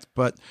expect.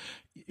 But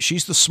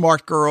she's the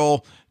smart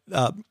girl.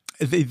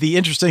 The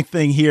interesting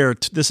thing here,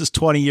 this is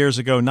 20 years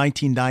ago,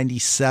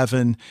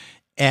 1997,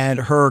 and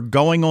her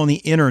going on the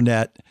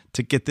internet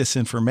to get this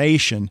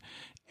information.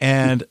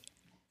 And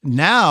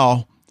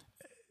now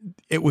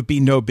it would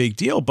be no big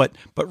deal, but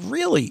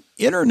really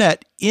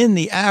internet in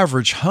the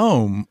average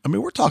home,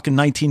 we're talking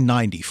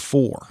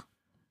 1994.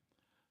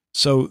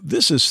 So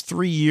this is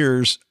 3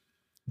 years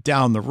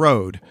down the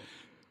road.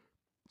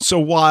 So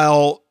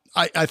while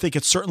I think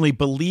it's certainly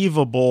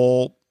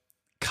believable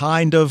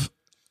kind of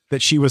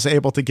that she was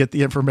able to get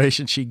the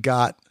information she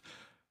got,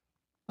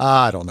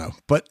 I don't know,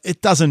 but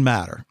it doesn't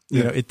matter.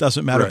 It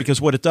doesn't matter, right?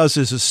 Because what it does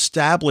is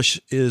establish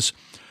is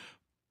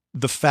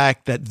the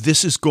fact that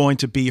this is going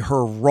to be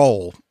her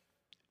role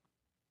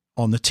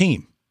on the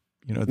team.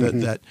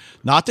 That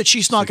not that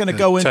she's not going to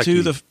go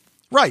into the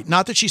right,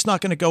 not that she's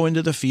not going to go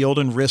into the field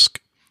and risk,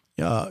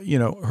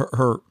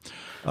 her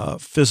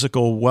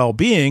physical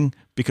well-being,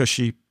 because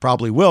she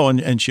probably will,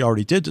 and she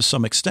already did to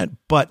some extent.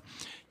 But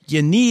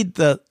you need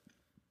the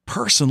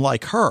person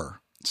like her.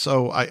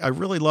 So I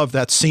really love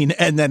that scene.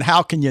 And then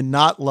how can you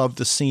not love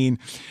the scene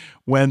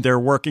when they're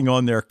working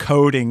on their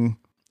coding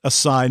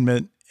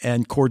assignment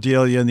and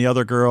Cordelia and the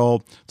other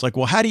girl, it's like,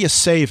 well, how do you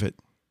save it?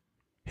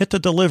 Hit the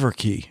deliver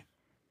key.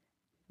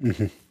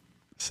 Mm-hmm.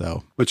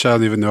 So, which I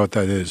don't even know what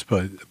that is,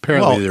 but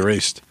apparently it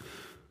erased.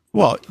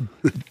 Well,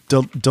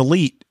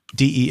 delete,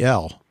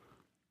 DEL.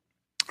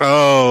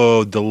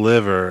 Oh,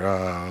 deliver.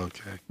 Oh,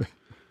 okay.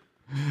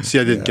 See,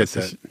 I didn't get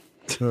that.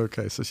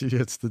 Okay, so she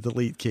hits the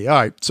delete key. All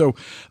right, so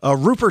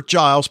Rupert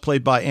Giles,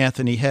 played by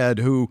Anthony Head,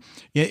 who,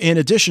 in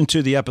addition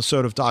to the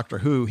episode of Doctor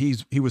Who,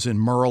 he was in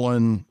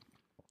Merlin.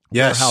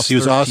 Yes, Warehouse he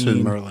was 13, also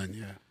in Merlin,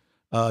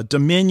 yeah.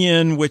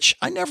 Dominion, which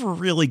I never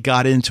really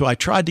got into. I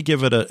tried to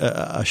give it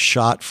a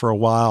shot for a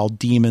while,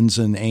 Demons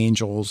and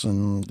Angels,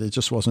 and it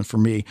just wasn't for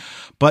me.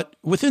 But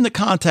within the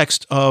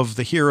context of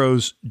the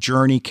hero's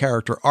journey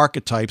character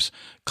archetypes,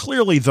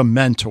 clearly the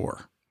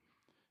mentor.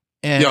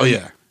 And, oh,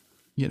 yeah.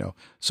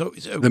 So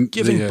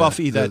giving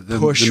Buffy that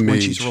push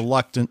when she's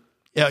reluctant.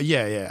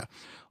 Yeah.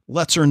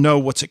 Lets her know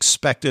what's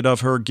expected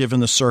of her given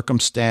the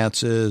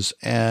circumstances.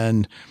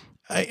 And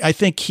I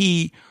think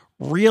he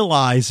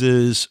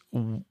realizes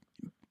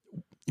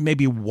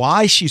maybe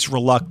why she's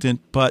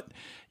reluctant, but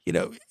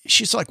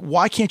she's like,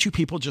 why can't you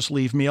people just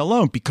leave me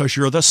alone? Because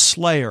you're the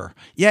Slayer.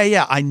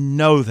 Yeah, I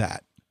know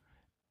that.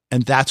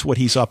 And that's what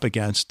he's up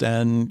against.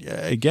 And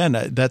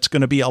again, that's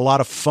going to be a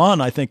lot of fun,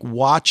 I think,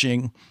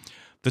 watching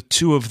the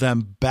two of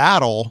them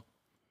battle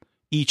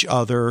each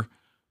other,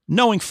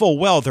 knowing full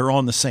well they're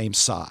on the same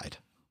side.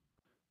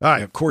 All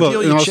right,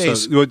 Cordelia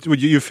Chase. What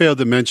you failed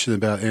to mention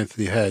about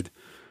Anthony Head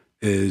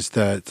is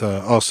that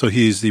also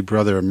he's the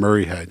brother of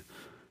Murray Head.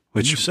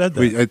 Which you said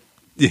that.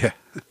 Yeah.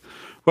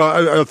 Well,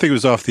 I don't think it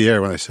was off the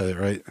air when I said it,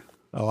 right?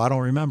 Oh, I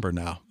don't remember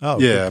now. Oh,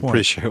 yeah, I'm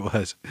pretty sure it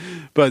was.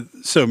 But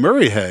so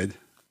Murray Head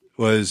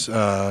was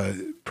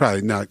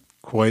probably not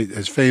quite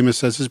as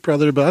famous as his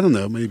brother, but I don't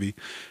know, maybe.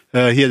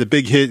 He had a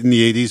big hit in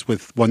the 80s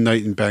with One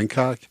Night in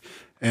Bangkok,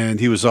 and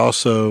he was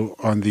also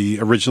on the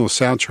original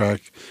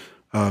soundtrack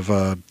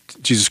of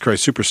Jesus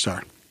Christ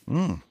Superstar.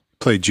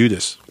 Played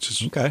Judas, which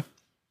is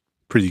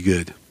pretty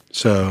good.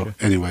 So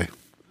anyway,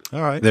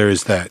 all right, there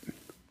is that.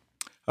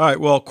 All right,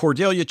 well,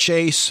 Cordelia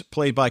Chase,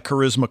 played by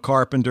Charisma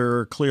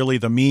Carpenter, clearly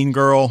the mean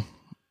girl.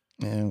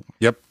 And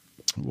yep.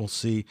 We'll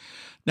see.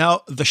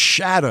 Now, The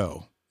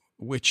Shadow,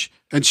 which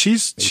and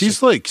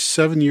she's like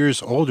 7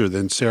 years older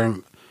than Sarah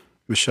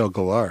Michelle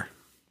Gellar.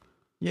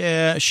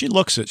 yeah, she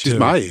looks it. She's too,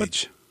 my but-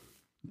 age.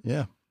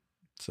 yeah.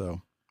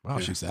 So wow,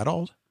 Yeah. she's that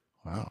old.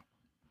 Wow.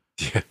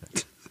 Yeah.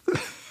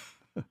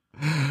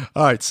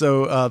 All right.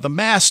 So the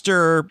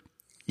Master,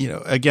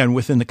 again,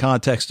 within the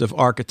context of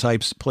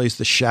archetypes, plays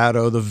the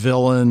shadow, the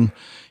villain,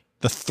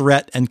 the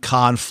threat and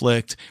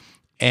conflict.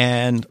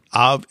 And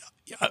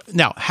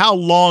now, how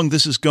long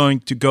this is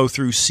going to go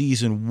through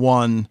season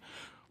 1,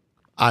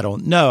 I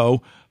don't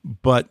know.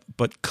 But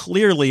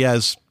clearly,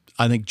 as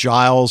I think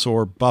Giles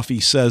or Buffy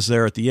says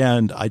there at the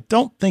end, I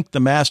don't think the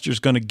Master's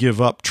going to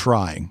give up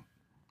trying.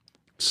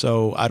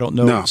 So I don't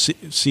know No.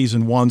 if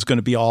season 1's going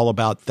to be all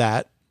about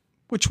that,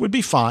 which would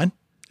be fine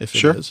if it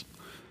Sure. is.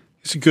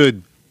 It's a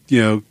good,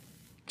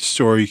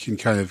 story you can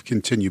kind of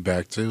continue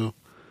back to.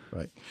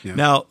 Right. Yeah.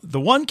 Now, the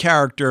one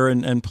character,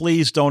 and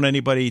please don't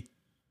anybody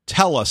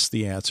tell us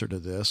the answer to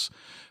this,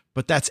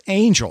 but that's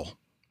Angel,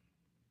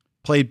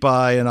 played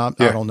by, and I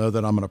don't know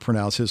that I'm going to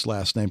pronounce his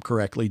last name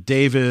correctly,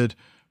 David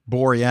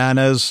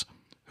Boreanaz,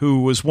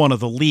 who was one of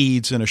the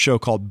leads in a show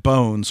called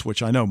Bones,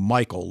 which I know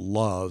Michael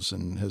loves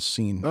and has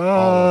seen all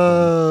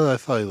of them. I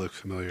thought he looked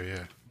familiar,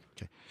 yeah.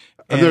 Okay.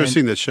 I've never And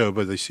seen that show,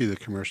 but I see the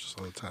commercials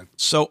all the time.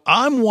 So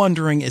I'm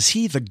wondering, is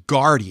he the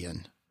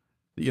guardian?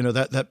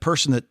 That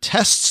person that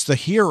tests the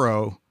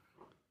hero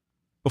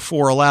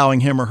before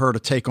allowing him or her to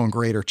take on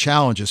greater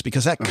challenges,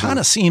 because that kind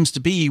of seems to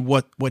be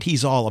what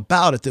he's all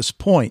about at this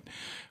point.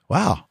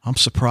 Wow, I'm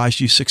surprised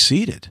you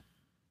succeeded,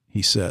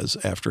 he says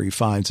after he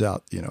finds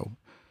out,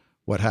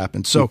 what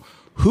happened. So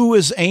who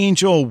is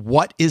Angel?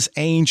 What is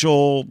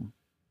Angel?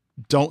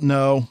 Don't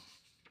know.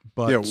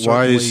 But Yeah,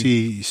 why is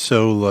he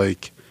so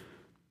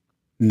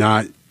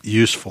not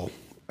useful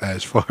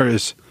as far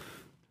as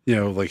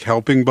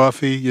helping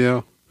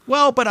Buffy?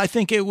 Well, but I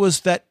think it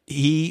was that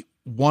he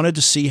wanted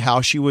to see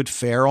how she would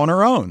fare on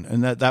her own,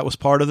 and that was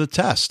part of the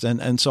test.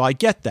 And so I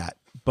get that.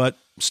 But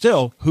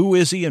still, who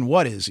is he and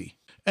what is he?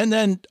 And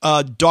then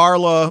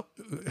Darla,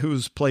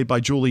 who's played by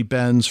Julie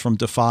Benz from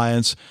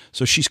Defiance.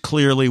 So she's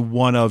clearly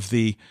one of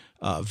the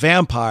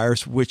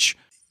vampires,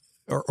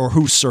 or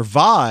who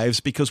survives,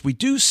 because we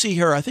do see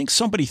her. I think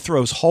somebody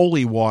throws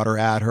holy water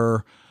at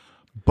her,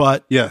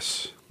 but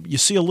Yes. you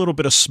see a little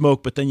bit of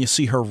smoke, but then you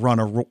see her run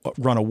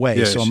away.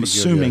 Yeah, so I'm she-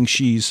 assuming yeah.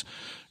 she's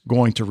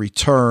going to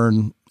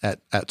return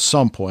at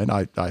some point.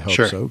 I hope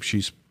Sure. so.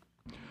 She's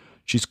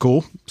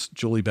cool. It's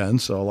Julie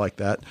Benz, so I like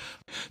that.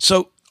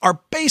 So our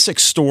basic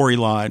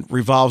storyline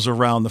revolves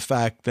around the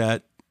fact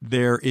that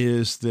there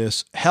is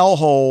this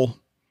hellhole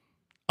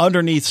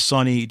underneath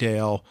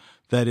Sunnydale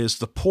that is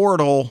the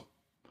portal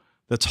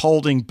that's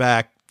holding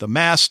back the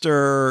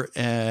Master.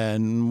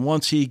 And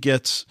once he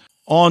gets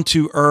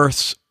onto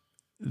Earth,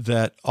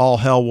 that all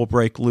hell will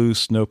break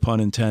loose, no pun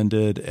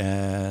intended,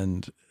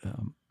 and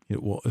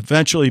it will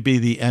eventually be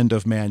the end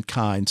of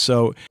mankind.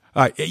 So,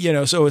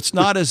 so it's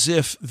not as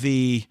if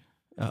the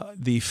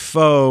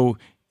foe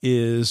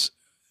is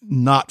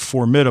not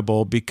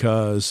formidable,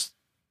 because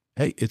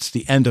hey, it's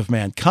the end of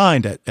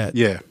mankind at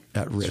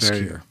risk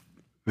very- here.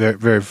 Very,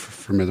 very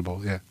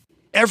formidable, yeah.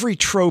 Every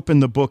trope in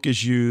the book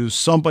is used.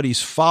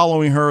 Somebody's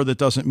following her that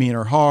doesn't mean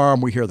her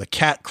harm. We hear the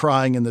cat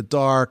crying in the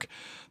dark.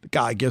 The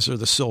guy gives her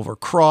the silver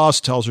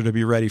cross, tells her to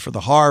be ready for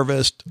the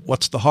harvest.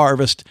 What's the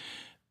harvest?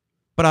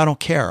 But I don't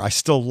care. I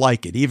still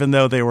like it. Even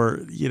though they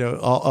were,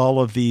 all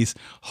of these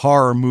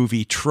horror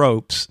movie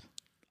tropes,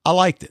 I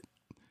liked it.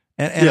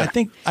 And Yeah.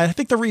 I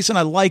think the reason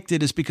I liked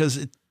it is because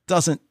it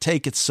doesn't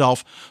take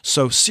itself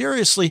so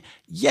seriously,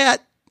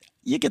 yet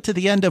you get to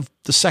the end of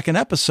the second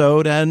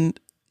episode and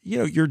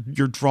you're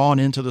drawn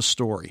into the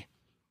story.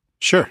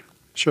 Sure.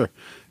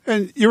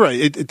 And you're right.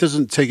 It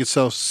doesn't take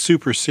itself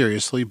super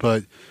seriously,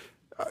 but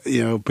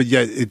but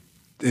yet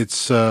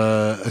it's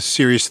a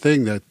serious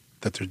thing that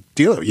they're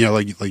dealing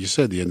with. Like you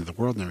said, the end of the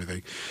world and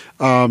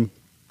everything.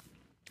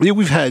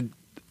 We've had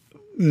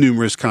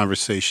numerous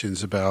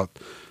conversations about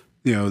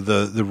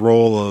the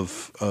role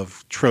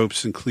of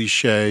tropes and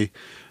cliche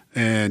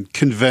and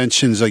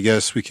conventions, I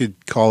guess we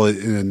could call it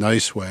in a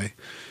nice way,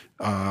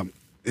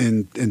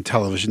 in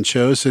television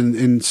shows. And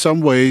in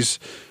some ways,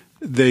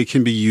 they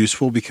can be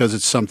useful because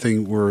it's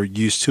something we're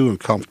used to and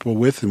comfortable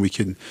with, and we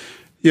can,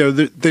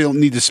 they don't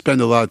need to spend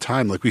a lot of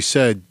time, like we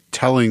said,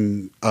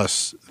 telling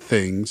us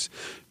things,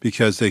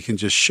 because they can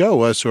just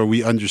show us, or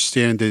we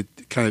understand it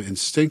kind of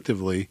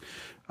instinctively.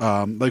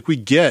 Like we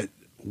get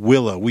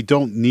Willow. We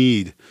don't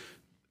need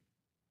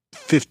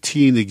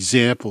 15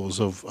 examples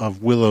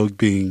of Willow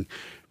being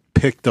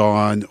picked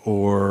on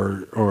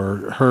or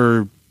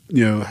her,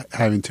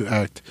 having to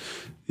act,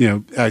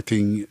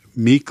 acting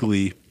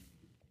meekly.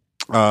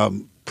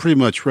 Pretty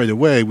much right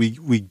away,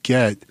 we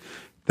get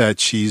that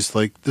she's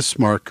like the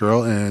smart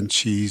girl and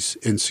she's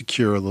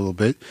insecure a little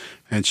bit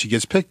and she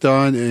gets picked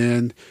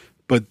on,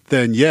 but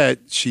then yet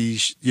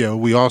she's,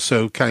 we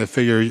also kind of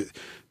figure,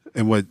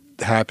 and what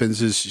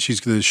happens is she's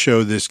going to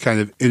show this kind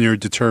of inner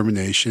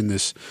determination,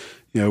 this,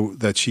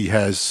 that she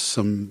has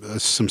some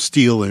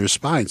steel in her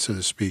spine, so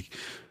to speak.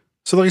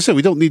 So, like I said,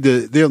 they don't need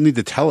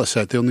to tell us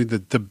that. They don't need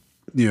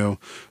to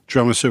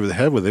drum us over the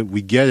head with it.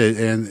 We get it,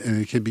 and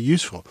it can be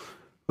useful.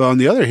 But on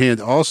the other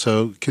hand,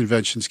 also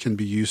conventions can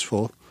be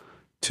useful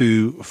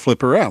to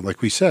flip around,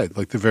 like we said,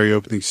 like the very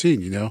opening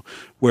scene,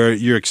 where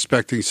you're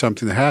expecting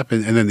something to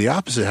happen, and then the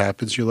opposite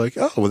happens. You're like,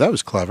 oh, well, that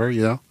was clever,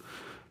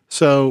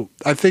 So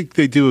I think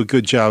they do a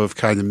good job of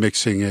kind of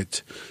mixing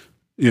it,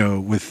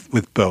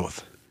 with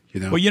both.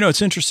 Well,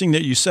 it's interesting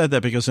that you said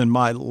that, because in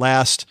my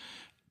last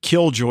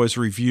Killjoys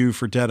review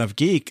for Den of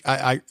Geek,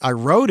 I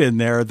wrote in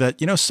there that,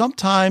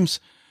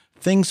 sometimes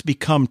things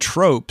become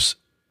tropes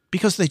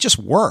because they just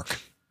work,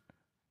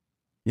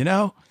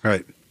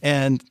 Right.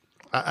 And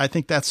I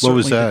think that's what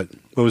was that?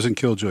 What was in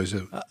Killjoys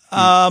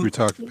that we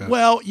talked about?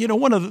 Well,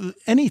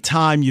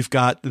 anytime you've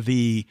got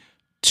the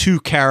two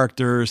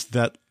characters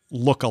that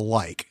look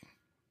alike.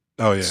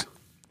 Oh yeah.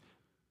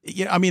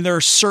 There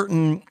are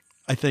certain,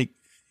 I think,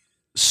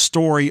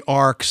 story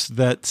arcs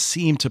that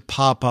seem to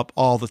pop up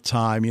all the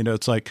time.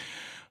 It's like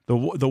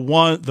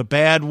the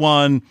bad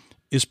one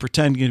is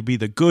pretending to be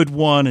the good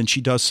one, and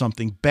she does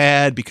something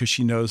bad because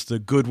she knows the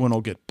good one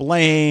will get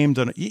blamed,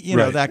 and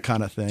right. That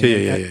kind of thing.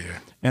 Yeah.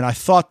 And I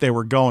thought they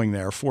were going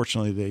there.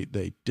 Fortunately,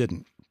 they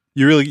didn't.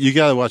 You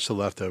got to watch The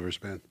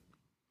Leftovers, man.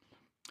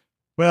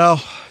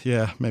 Well,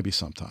 yeah, maybe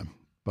sometime.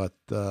 But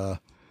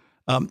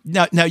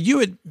now you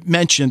had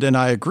mentioned, and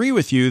I agree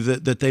with you,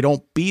 that they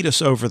don't beat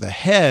us over the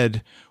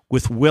head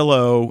with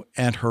Willow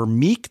and her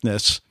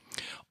meekness.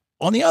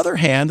 On the other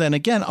hand, and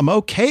again, I'm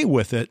okay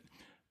with it,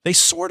 they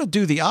sort of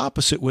do the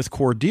opposite with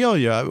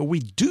Cordelia. We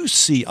do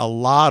see a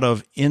lot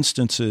of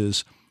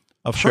instances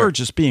of her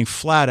just being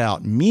flat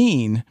out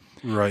mean.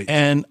 Right.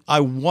 And I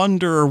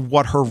wonder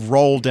what her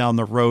role down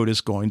the road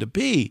is going to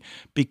be,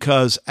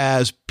 because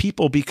as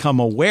people become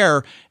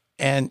aware,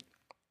 and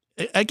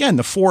again,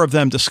 the four of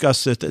them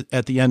discussed it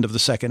at the end of the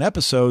second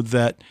episode,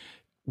 that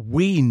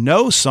we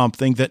know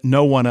something that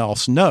no one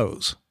else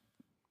knows.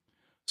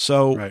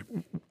 So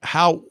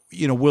how,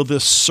 will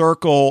this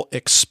circle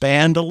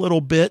expand a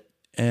little bit?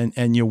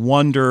 And you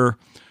wonder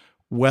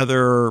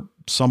whether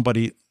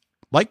somebody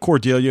like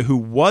Cordelia, who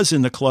was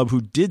in the club,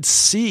 who did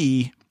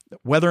see,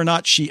 whether or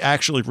not she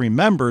actually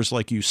remembers,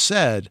 like you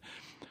said,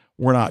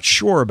 we're not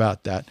sure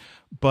about that.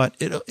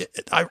 But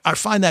I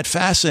find that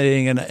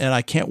fascinating, and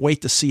I can't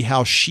wait to see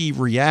how she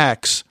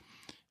reacts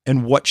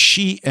and what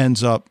she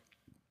ends up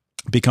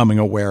becoming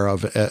aware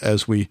of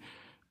as we,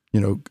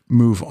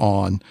 move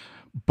on.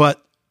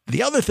 But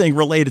the other thing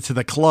related to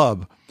the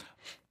club,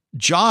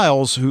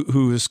 Giles,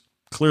 who is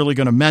clearly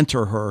going to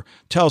mentor her,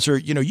 tells her,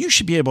 you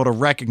should be able to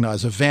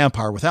recognize a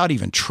vampire without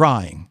even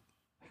trying.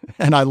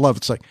 And I love it.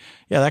 It's like,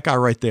 yeah, that guy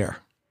right there.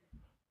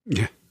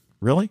 Yeah.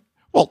 Really?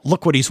 Well,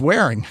 look what he's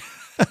wearing.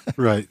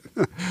 Right.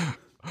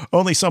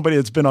 Only somebody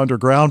that's been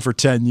underground for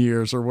 10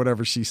 years or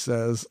whatever she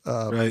says.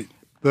 Right.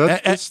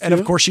 And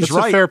of course she's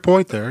right. That's a fair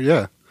point there.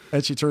 Yeah.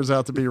 And she turns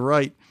out to be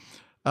right.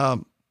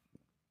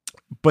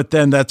 But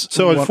then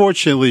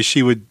unfortunately,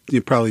 she would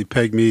probably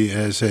peg me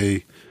as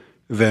a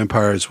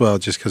vampire as well,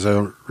 just because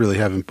I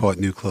haven't bought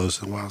new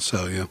clothes in a while.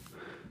 So,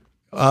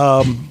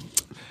 yeah.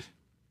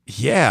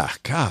 Yeah,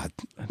 God,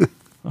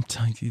 I'm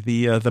telling you,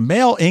 the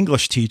male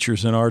English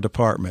teachers in our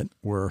department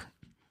were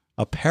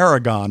a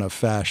paragon of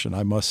fashion,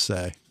 I must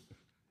say.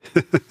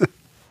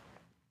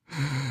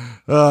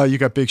 You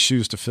got big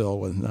shoes to fill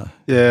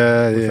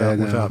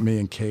without me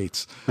and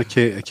Kate's. I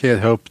can't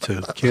help to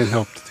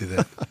do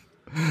that.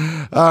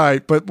 All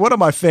right, but one of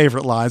my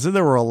favorite lines, and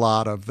there were a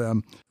lot of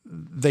them,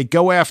 they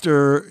go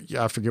after,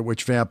 I forget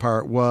which vampire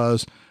it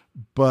was,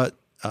 but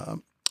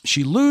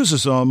she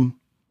loses them,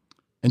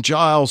 and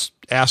Giles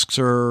asks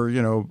her,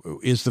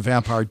 is the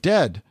vampire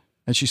dead?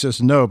 And she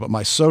says, no, but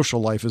my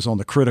social life is on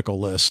the critical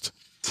list.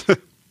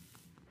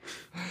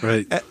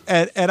 Right.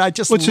 And I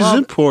just Which is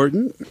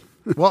important.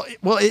 Well,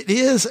 it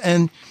is.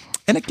 And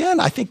again,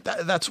 I think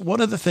that's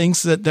one of the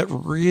things that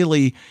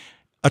really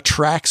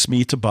attracts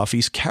me to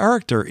Buffy's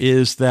character,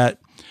 is that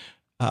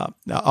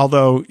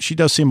although she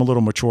does seem a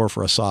little mature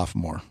for a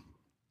sophomore.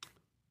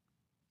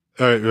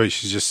 All right,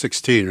 she's just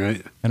 16,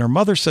 right? And her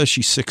mother says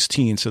she's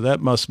 16, so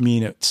that must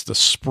mean it's the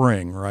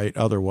spring, right?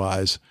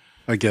 Otherwise,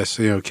 I guess,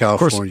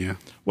 California.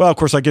 Of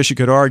course, I guess you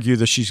could argue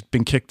that she's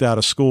been kicked out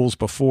of schools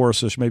before,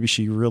 so maybe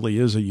she really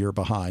is a year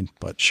behind.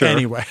 But sure.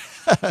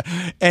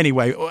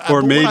 Anyway.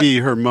 Or maybe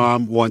her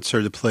mom wants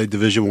her to play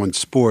Division I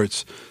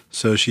sports,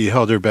 so she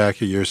held her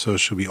back a year so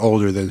she'll be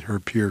older than her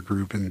peer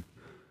group.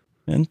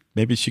 And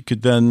maybe she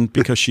could then,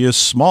 because she is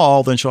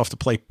small, then she'll have to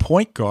play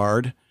point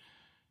guard.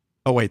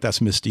 Oh, wait,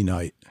 that's Misty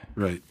Knight.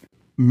 Right.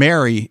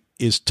 Mary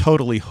is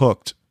totally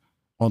hooked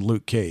on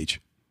Luke Cage.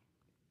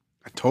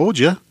 I told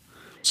you.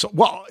 So,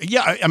 well,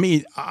 yeah, I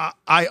mean,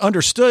 I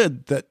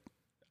understood that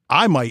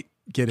I might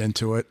get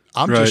into it.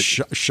 I'm just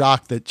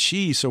shocked that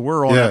so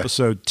we're on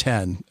episode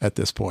 10 at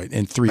this point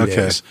in 3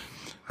 days.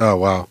 Oh,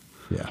 wow.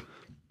 Yeah.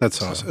 That's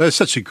awesome. That's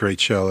such a great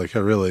show. Like,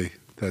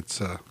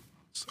 that's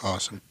it's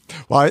awesome.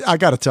 Well, I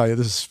got to tell you,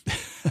 this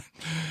is,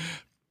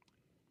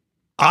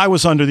 I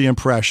was under the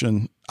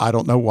impression, I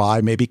don't know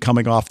why, maybe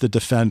coming off the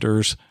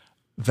Defenders,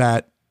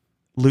 that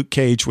Luke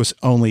Cage was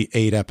only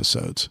 8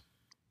 episodes.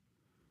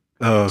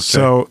 Oh, okay.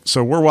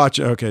 So we're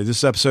watching, okay,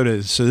 this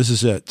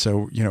is it.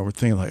 So, we're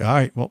thinking like, all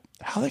right, well,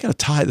 how are they going to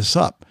tie this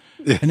up?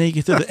 Yeah. And then you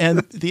get to the end,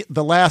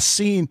 the last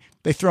scene,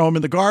 they throw him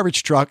in the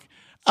garbage truck.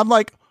 I'm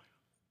like,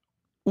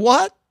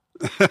 what?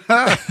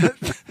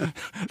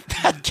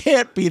 That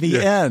can't be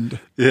the end.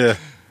 Yeah.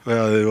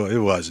 Well, it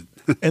wasn't.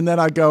 And then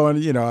I go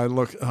and, I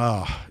look,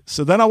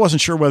 so then I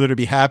wasn't sure whether to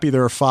be happy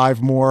there are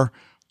 5 more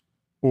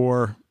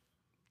or,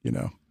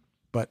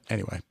 but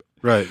anyway.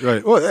 Right.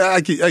 Well,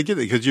 I get it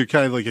because you're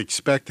kind of like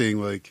expecting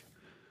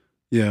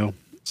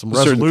some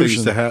certain resolution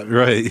things to happen.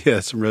 Right. Yeah.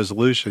 Some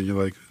resolution.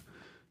 You're like,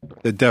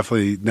 they're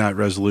definitely not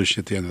resolution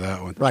at the end of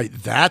that one. Right.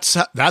 That's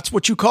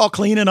what you call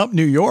cleaning up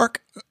New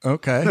York.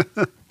 Okay.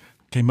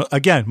 Okay.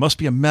 Again, must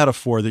be a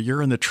metaphor that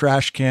you're in the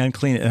trash can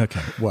cleaning. Okay.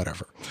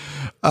 Whatever.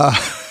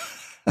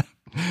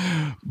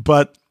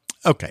 But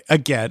okay.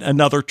 Again,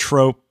 another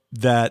trope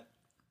that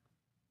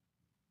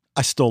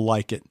I still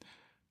like it.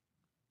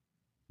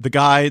 The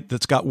guy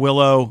that's got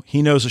Willow,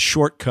 he knows a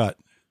shortcut.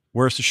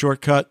 Where's the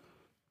shortcut?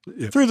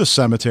 Yeah. Through the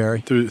cemetery.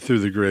 Through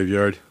the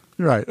graveyard.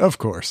 Right, of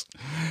course.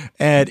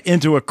 And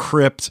into a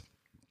crypt.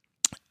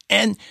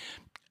 And,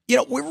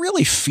 we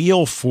really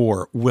feel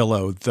for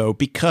Willow, though,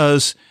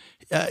 because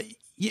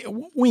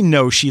we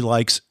know she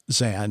likes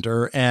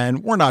Xander,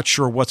 and we're not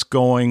sure what's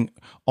going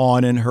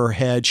on in her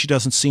head. She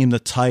doesn't seem the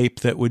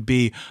type that would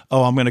be,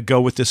 I'm going to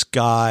go with this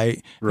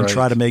guy and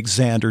try to make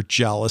Xander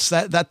jealous.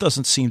 That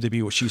doesn't seem to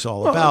be what she's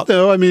all about.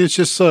 No, I mean, it's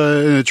just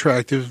an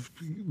attractive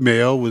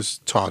male was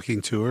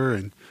talking to her,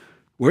 and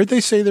where'd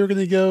they say they were going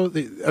to go?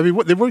 They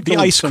were the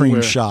ice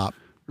cream shop.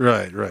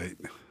 Right.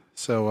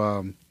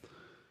 So,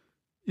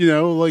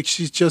 like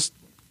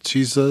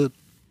she's a,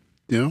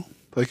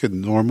 like a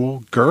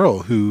normal girl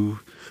who,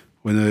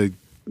 when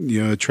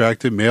a,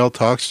 attractive male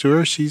talks to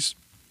her, she's,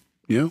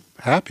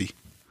 happy.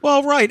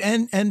 Well, right.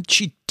 And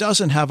she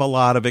doesn't have a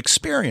lot of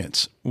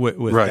experience with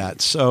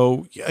that.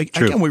 So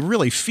again, we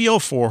really feel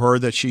for her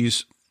that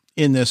she's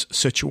in this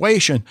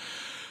situation.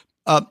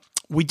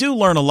 We do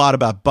learn a lot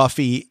about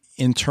Buffy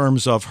in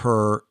terms of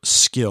her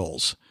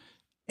skills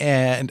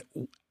and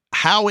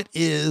how it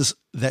is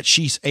that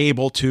she's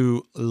able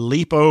to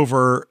leap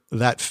over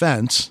that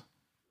fence.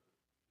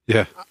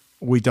 Yeah.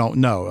 We don't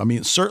know. I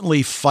mean,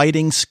 certainly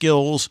fighting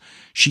skills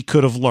she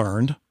could have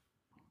learned.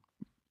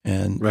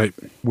 And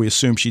we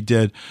assume she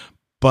did.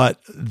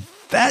 But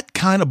that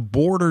kind of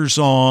borders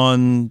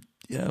on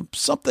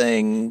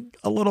something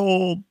a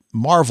little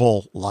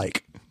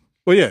Marvel-like.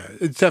 Well, yeah,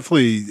 it's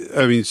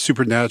definitely,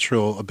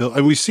 supernatural ability.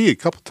 And we see it a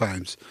couple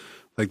times,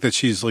 like that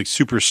she's like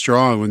super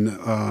strong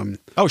when.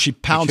 She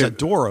pounds that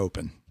door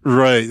open.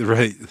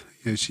 Right.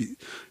 She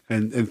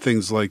and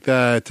things like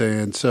that,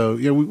 and so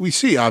we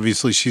see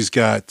obviously she's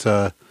got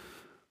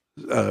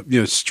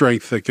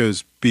strength that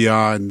goes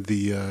beyond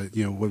the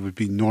what would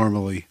be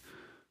normally.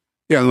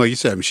 Yeah, like you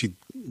said, she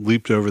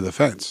leaped over the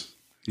fence.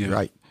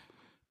 Right.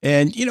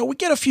 And, we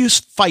get a few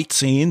fight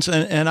scenes,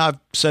 and I've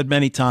said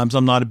many times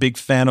I'm not a big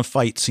fan of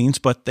fight scenes,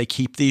 but they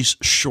keep these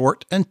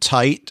short and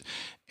tight.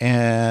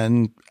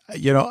 And,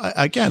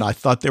 again, I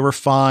thought they were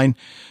fine.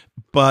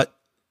 But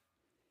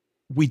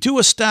we do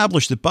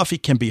establish that Buffy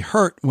can be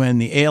hurt when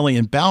the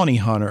alien bounty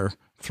hunter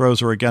throws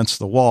her against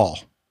the wall.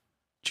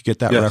 Did you get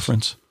that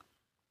reference?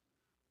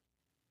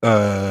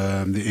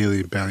 The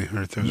alien bounty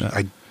hunter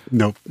throws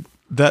nope.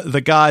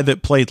 The guy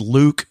that played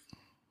Luke,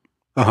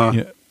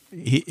 uh-huh.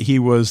 He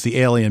was the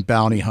alien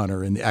bounty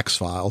hunter in the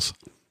X-Files.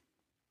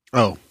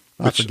 Oh,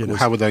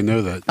 how would I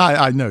know that?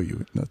 I know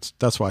you.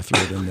 That's why I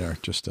threw it in there.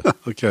 Just to,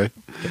 okay.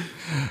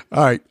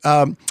 All right.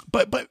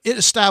 But it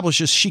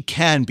establishes she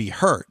can be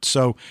hurt.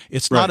 So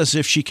it's not as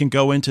if she can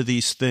go into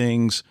these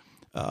things.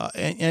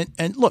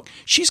 And look,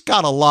 she's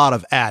got a lot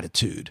of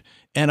attitude.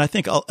 And I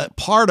think a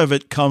part of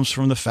it comes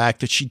from the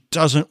fact that she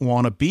doesn't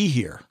want to be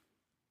here.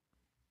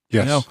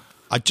 Yes.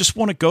 I just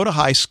want to go to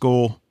high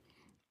school.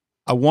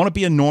 I want to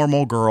be a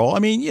normal girl. I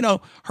mean,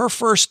 her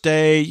first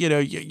day,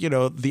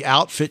 the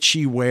outfit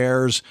she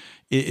wears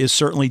is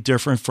certainly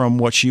different from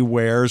what she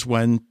wears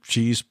when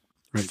she's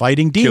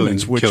fighting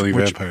demons, killing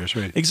vampires,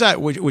 right?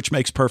 Exactly, which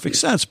makes perfect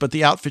sense. But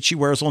the outfit she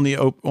wears on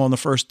the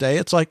first day,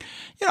 it's like,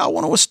 I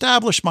want to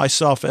establish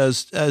myself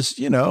as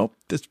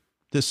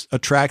this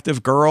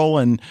attractive girl,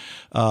 and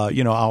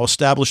I'll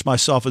establish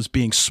myself as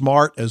being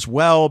smart as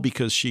well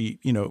because she,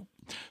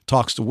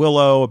 talks to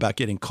Willow about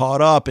getting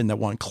caught up in that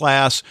one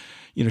class.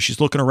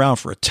 She's looking around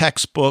for a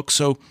textbook.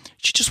 So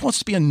she just wants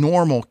to be a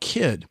normal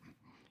kid.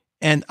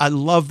 And I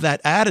love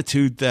that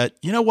attitude that,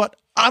 what?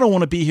 I don't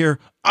want to be here.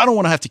 I don't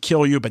want to have to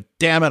kill you, but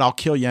damn it, I'll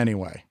kill you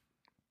anyway.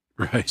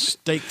 Right.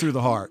 Stake through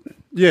the heart.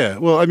 Yeah.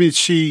 Well, I mean,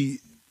 she,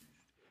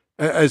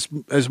 as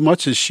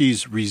much as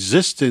she's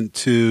resistant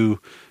to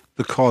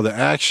the call to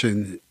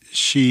action,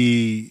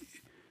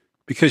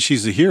 because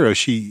she's a hero,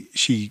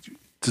 she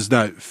does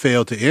not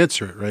fail to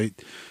answer it,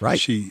 right? Right.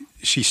 She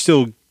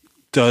still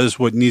does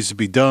what needs to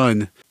be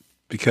done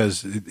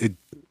because it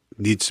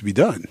needs to be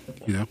done,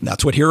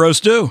 That's what heroes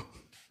do.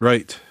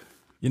 Right.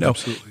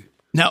 Absolutely.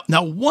 Now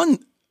one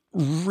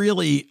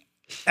really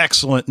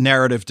excellent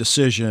narrative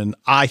decision,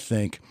 I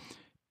think,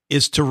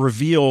 is to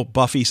reveal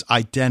Buffy's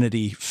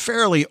identity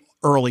fairly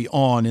early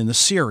on in the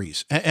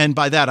series. And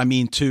by that, I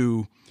mean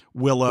to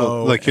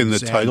Willow. Like in the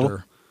Xander.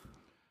 title?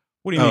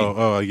 What do you mean?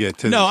 Oh, I get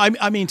to No,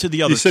 I mean to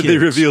the other You said kids. they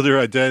revealed their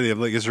identity.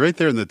 I'm like, it's right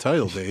there in the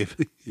title, Dave.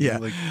 Yeah.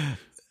 Like,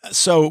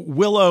 So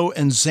Willow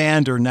and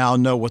Xander now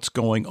know what's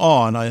going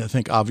on. I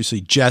think obviously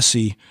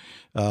Jesse,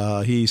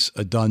 he's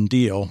a done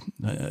deal.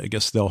 I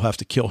guess they'll have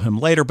to kill him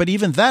later. But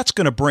even that's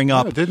going to bring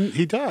up. no,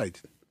 he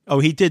died. Oh,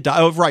 he did die.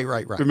 Oh, right.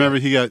 Remember,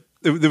 it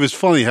was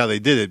funny how they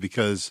did it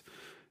because,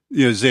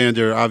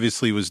 Xander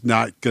obviously was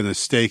not going to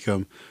stake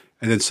him.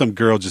 And then some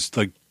girl just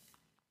like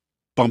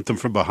bumped him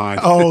from behind.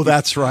 Oh,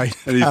 that's right.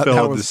 And he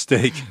fell on the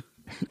stake.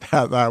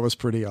 That was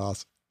pretty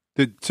awesome.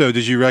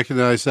 Did you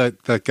recognize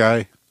that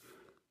guy,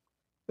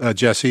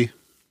 Jesse?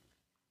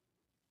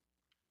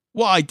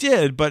 Well, I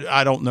did, but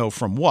I don't know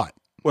from what.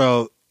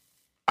 Well,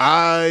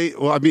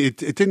 it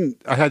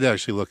didn't. I had to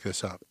actually look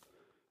this up.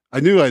 I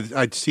knew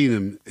I'd seen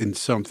him in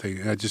something,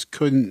 and I just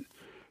couldn't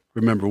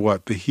remember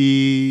what. But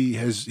he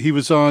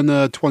was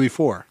on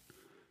 24.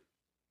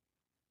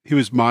 He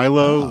was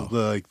Milo,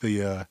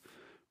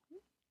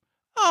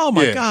 Oh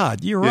my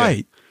God, you're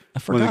right. I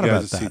forgot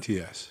about that.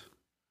 CTS.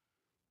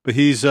 But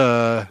he's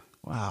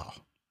wow.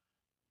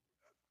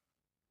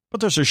 But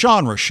there's a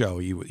genre show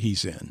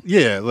he's in.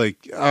 Yeah,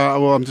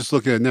 I'm just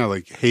looking at it now,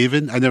 like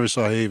Haven. I never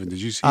saw Haven.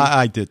 Did you see?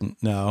 I didn't.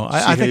 No,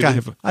 I think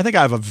Haven? I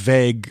have a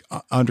vague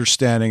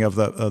understanding of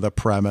the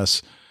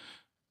premise,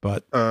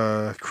 but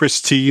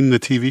Christine, the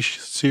TV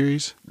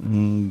series.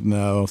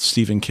 No,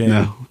 Stephen King,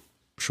 No.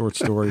 short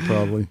story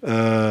probably.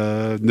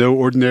 No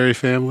Ordinary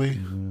Family.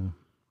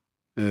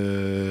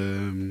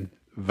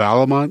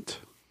 Valamont.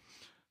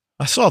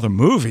 I saw the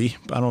movie.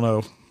 I don't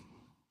know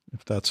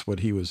if that's what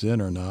he was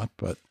in or not,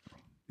 but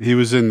he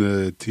was in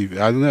the TV.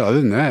 I don't know.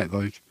 Other than that,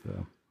 all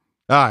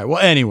right. Well,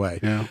 anyway,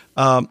 yeah.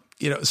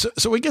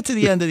 So we get to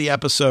the end of the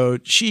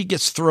episode. She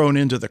gets thrown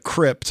into the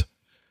crypt,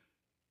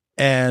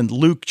 and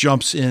Luke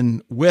jumps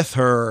in with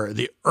her.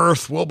 The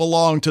Earth will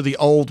belong to the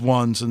old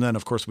ones, and then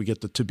of course we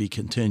get the to be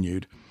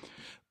continued.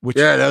 Which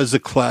that was a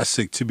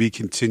classic to be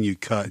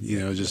continued cut.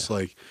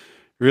 Like.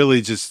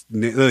 Really just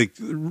like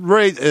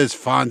right as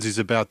Fonzie's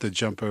about to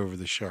jump over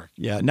the shark.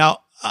 Yeah. Now,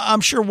 I'm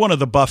sure one of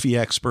the Buffy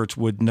experts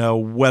would know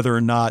whether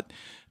or not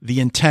the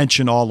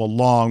intention all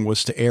along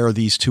was to air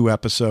these two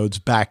episodes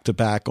back to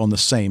back on the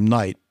same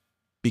night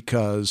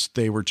because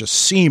they were just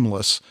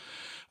seamless.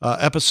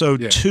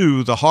 Episode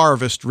 2, The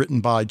Harvest,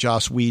 written by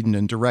Joss Whedon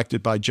and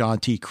directed by John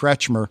T.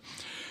 Kretschmer,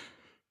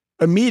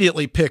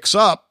 immediately picks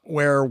up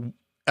where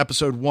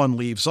episode 1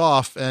 leaves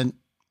off, and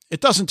it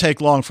doesn't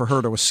take long for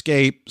her to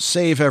escape,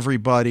 save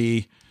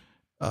everybody,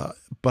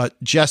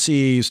 but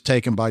Jesse's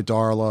taken by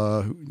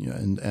Darla,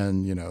 and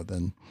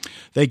then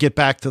they get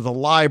back to the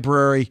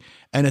library.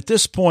 And at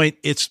this point,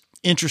 it's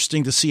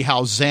interesting to see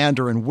how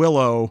Xander and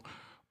Willow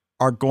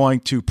are going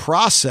to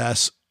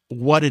process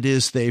what it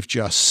is they've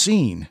just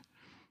seen.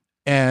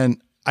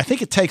 And I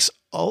think it takes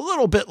a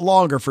little bit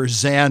longer for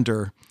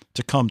Xander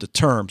to come to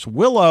terms.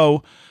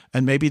 Willow,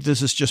 and maybe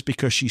this is just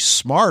because she's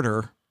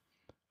smarter,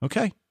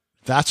 okay,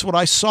 that's what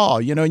I saw.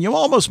 And you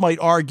almost might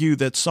argue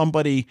that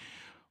somebody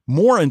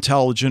more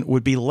intelligent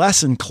would be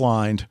less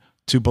inclined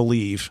to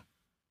believe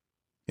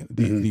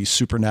these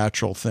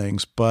supernatural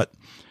things, but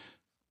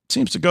it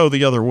seems to go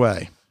the other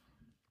way,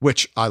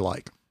 which I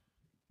like.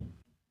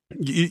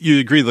 You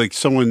agree, like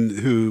someone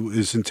who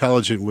is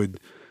intelligent would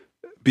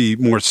be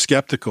more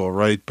skeptical,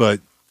 right? But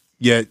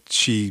yet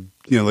she,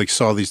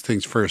 saw these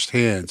things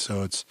firsthand.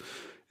 So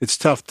it's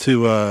tough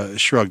to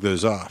shrug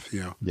those off,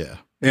 Yeah.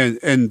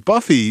 And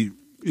Buffy,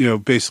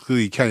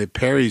 basically kind of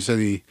parries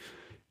any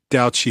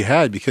doubt she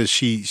had because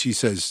she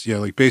says,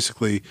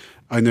 basically,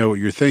 I know what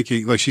you're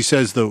thinking. Like she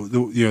says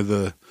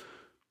the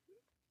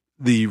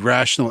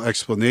rational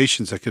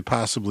explanations that could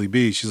possibly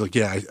be. She's like,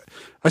 yeah,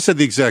 I said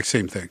the exact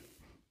same thing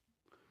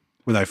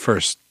when I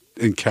first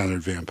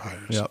encountered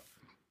vampires. Yep.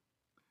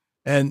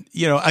 And,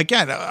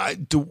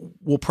 again,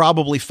 we'll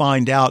probably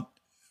find out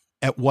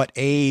at what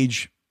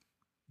age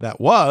that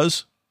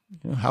was.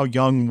 How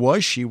young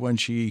was she when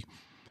she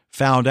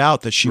found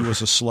out that she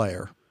was a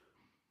slayer?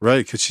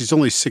 Right, because she's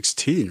only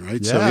 16,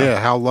 right? Yeah. So,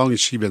 how long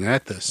has she been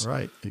at this?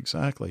 Right,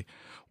 exactly.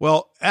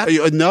 Well,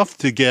 enough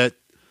to get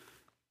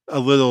a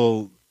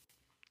little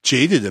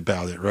jaded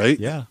about it, right?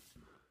 Yeah.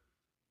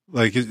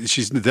 Like,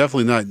 she's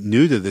definitely not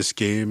new to this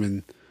game,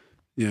 and,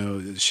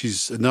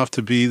 she's enough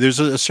to be, there's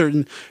a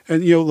certain,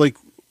 and, like,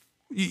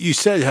 you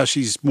said how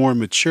she's more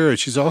mature.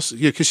 She's also,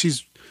 because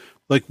she's,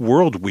 like,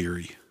 world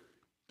weary.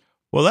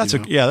 Well, that's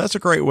a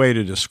great way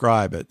to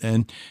describe it.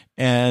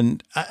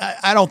 And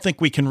I don't think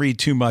we can read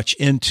too much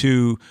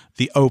into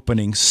the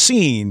opening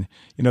scene.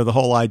 The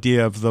whole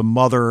idea of the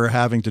mother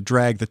having to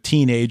drag the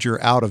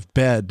teenager out of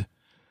bed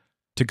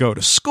to go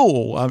to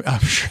school.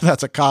 I'm sure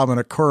that's a common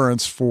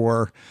occurrence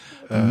for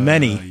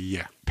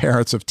many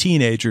parents of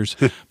teenagers.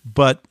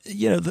 But,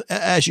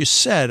 as you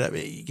said,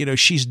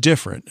 she's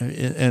different.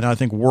 And I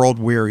think world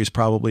weary is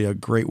probably a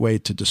great way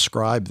to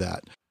describe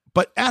that.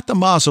 But at the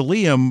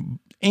mausoleum,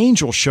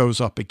 Angel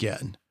shows up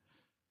again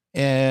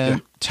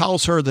and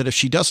tells her that if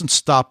she doesn't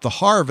stop the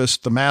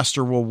harvest, the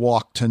master will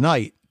walk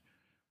tonight.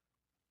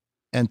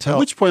 And At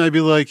which point I'd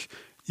be like,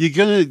 you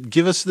going to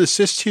give us an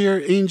assist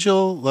here,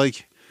 Angel?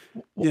 Like,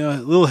 a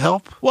little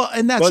help? Well,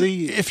 and that's,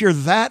 buddy. If you're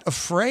that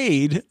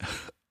afraid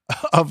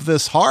of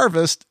this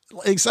harvest,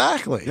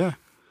 exactly. Yeah.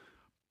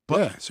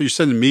 But, so you're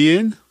sending me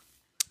in?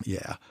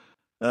 Yeah.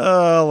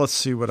 Let's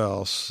see what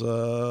else.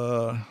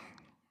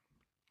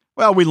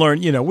 Well, we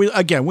learn,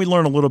 we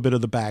learn a little bit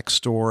of the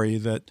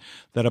backstory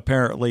that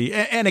apparently,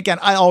 and again,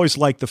 I always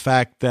like the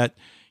fact that,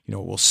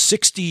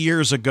 60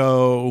 years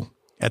ago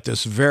at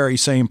this very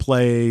same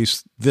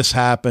place, this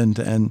happened.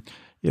 And,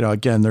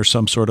 again, there's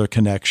some sort of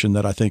connection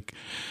that I think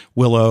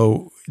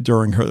Willow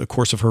during the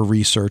course of her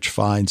research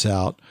finds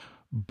out.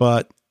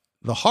 But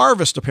the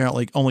harvest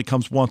apparently only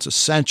comes once a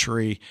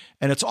century,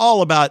 and it's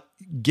all about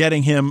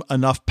getting him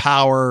enough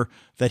power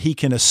that he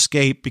can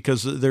escape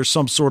because there's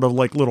some sort of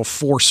like little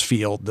force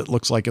field that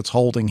looks like it's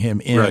holding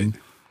him in. Right.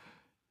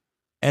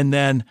 And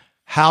then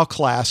how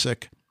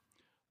classic,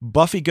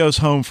 Buffy goes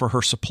home for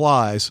her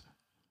supplies,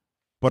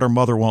 but her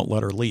mother won't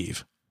let her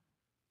leave.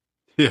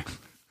 Yeah.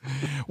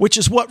 Which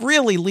is what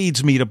really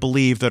leads me to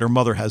believe that her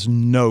mother has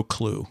no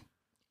clue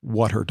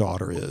what her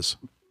daughter is.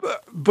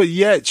 But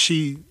yet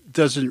she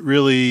doesn't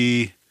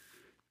really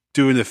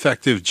do an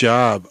effective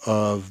job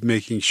of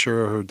making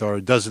sure her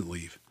daughter doesn't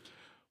leave.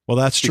 Well,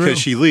 that's true. Because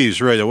she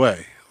leaves right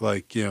away.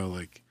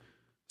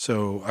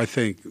 So I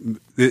think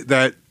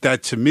that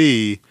to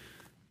me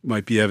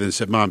might be evidence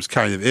that mom's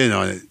kind of in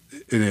on it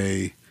in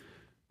a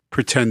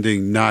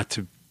pretending not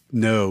to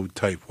know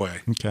type way.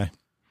 Okay.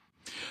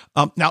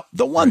 Now,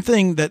 the one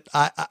thing that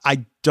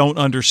I don't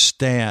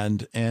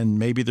understand, and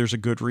maybe there's a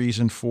good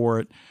reason for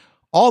it,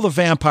 all the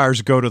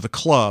vampires go to the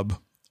club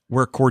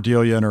where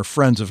Cordelia and her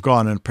friends have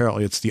gone, and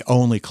apparently it's the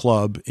only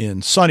club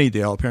in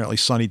Sunnydale. Apparently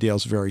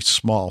Sunnydale's a very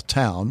small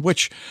town,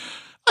 which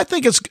I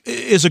think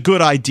is a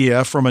good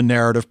idea from a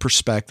narrative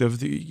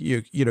perspective.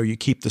 You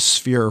keep the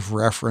sphere of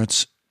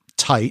reference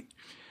tight,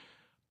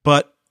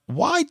 but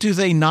why do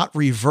they not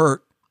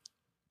revert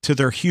to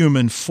their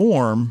human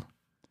form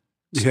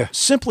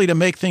simply to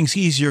make things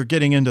easier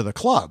getting into the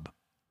club?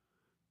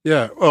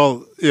 Yeah.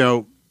 Well,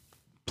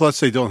 plus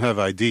they don't have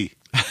ID.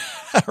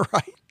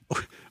 Right.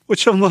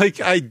 Which I'm like,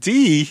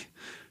 ID?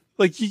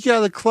 Like, you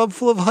got a club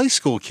full of high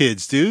school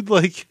kids, dude.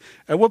 Like,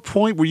 at what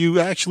point were you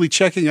actually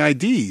checking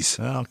IDs?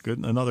 Well,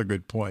 another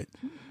good point.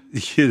 I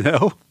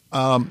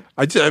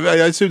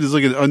assumed it's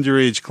like an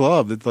underage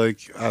club. That,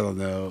 like, I don't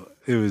know.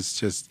 It was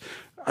just,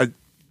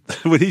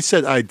 when he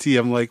said ID,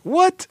 I'm like,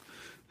 what?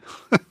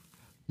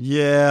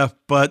 Yeah,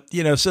 but,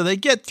 so they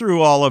get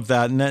through all of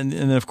that. And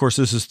then, of course,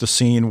 this is the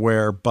scene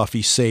where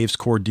Buffy saves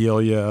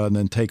Cordelia and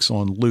then takes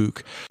on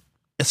Luke.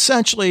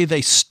 Essentially,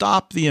 they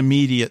stop the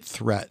immediate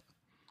threat.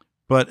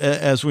 But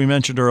as we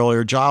mentioned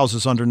earlier, Giles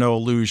is under no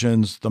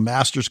illusions. The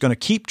Master's going to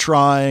keep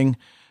trying.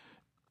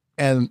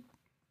 And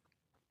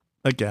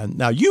again,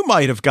 now you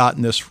might have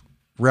gotten this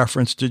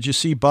reference. Did you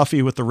see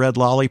Buffy with the red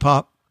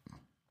lollipop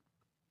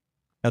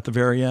at the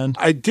very end?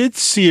 I did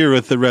see her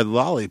with the red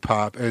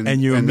lollipop.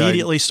 And you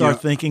immediately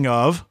start thinking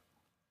of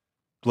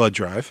Blood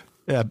Drive.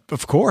 Yeah,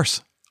 of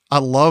course. I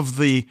love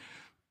the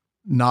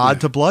nod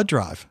to Blood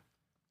Drive.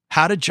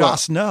 How did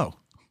Joss know?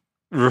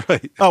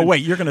 Right. Oh,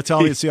 wait, you're going to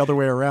tell me it's the other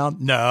way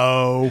around?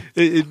 No.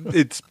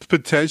 It's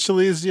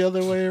potentially is the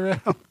other way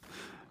around.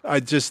 I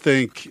just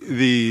think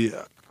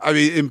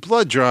in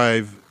Blood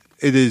Drive,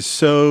 it is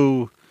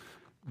so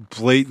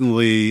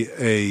blatantly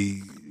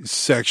a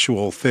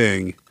sexual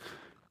thing.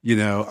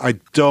 I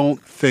don't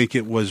think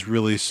it was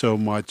really so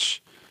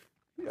much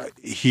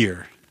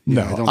here.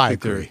 I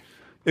agree.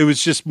 It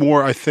was just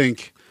more, I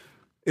think,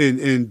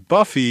 in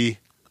Buffy.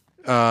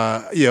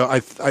 I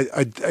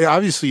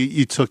obviously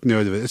you took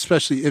note of it,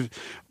 especially if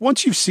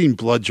once you've seen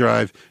Blood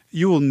Drive,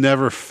 you will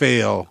never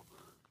fail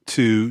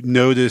to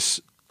notice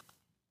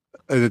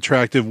an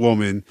attractive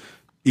woman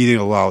eating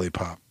a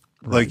lollipop.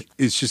 Right. Like,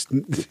 it's just,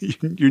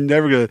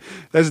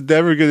 that's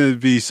never going to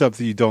be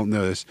something you don't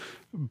notice.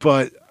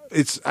 But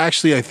it's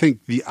actually, I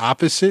think, the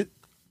opposite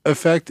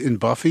effect in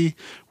Buffy,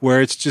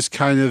 where it's just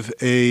kind of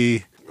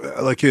it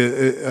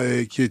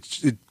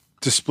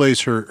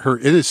displays her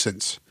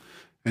innocence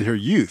and her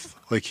youth.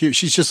 Like, here,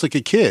 she's just like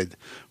a kid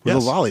with a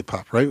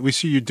lollipop, right? We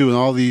see you doing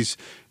all these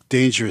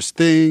dangerous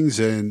things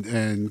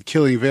and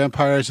killing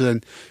vampires, and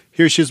then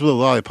here she is with a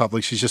lollipop,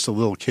 like she's just a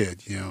little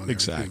kid,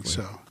 Exactly.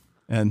 So,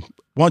 and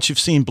once you've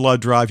seen Blood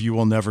Drive, you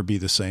will never be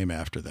the same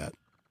after that.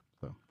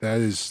 So. That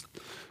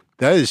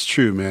is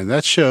true, man.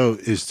 That show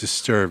is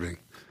disturbing.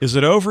 Is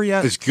it over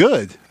yet? It's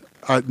good.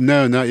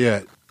 No, not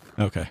yet.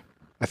 Okay.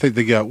 I think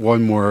they got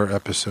one more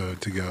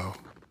episode to go.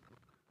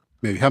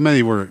 Maybe. How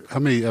many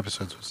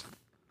episodes was it?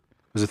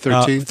 Was it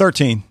 13?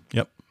 13.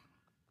 Yep.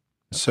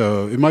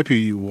 So it might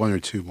be one or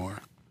two more.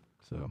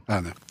 So I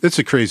don't know. It's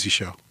a crazy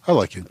show. I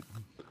like it.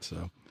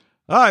 So,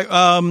 all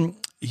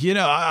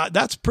right.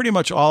 That's pretty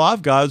much all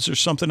I've got. Is there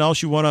something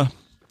else you want to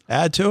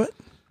add to it?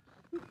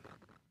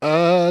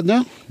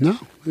 No,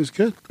 it was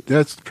good.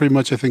 That's pretty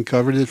much, I think,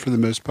 covered it for the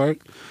most part.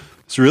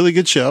 It's a really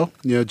good show.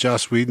 You know,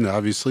 Joss Whedon,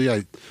 obviously.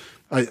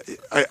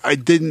 I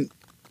didn't,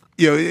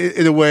 you know,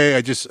 in a way,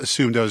 I just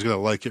assumed I was going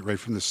to like it right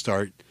from the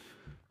start.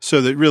 So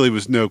there really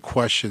was no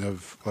question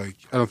of, like,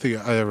 I don't think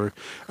I would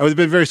have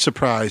been very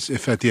surprised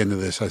if at the end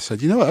of this I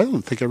said, you know what, I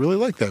don't think I really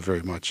like that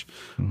very much.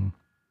 Mm-hmm.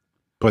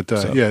 But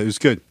yeah, it was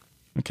good.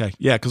 Okay.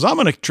 Yeah, because I'm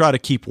going to try to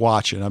keep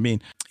watching. I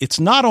mean,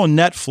 it's not on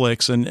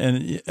Netflix.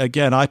 And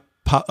again, I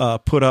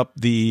put up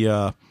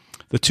the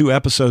 2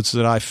 episodes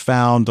that I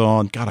found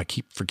on, God, I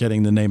keep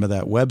forgetting the name of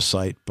that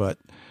website, but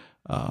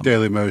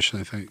Daily Motion,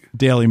 I think.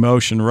 Daily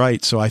Motion,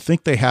 right. So I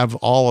think they have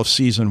all of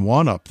season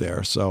 1 up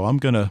there. So I'm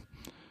going to,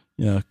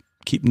 you know,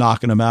 keep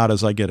knocking them out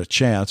as I get a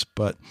chance.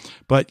 But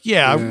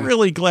yeah, I'm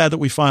really glad that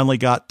we finally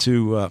got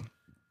to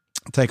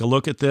take a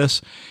look at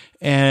this.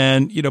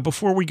 And, you know,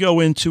 before we go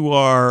into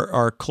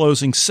our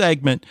closing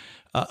segment,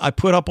 I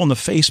put up on the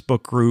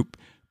Facebook group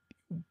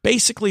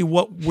basically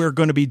what we're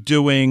going to be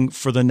doing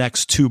for the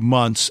next 2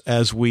 months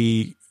as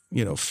we,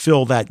 you know,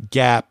 fill that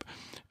gap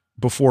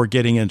before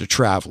getting into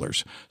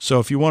Travelers. So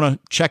if you want to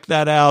check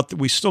that out,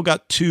 we still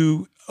got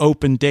 2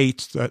 open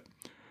dates that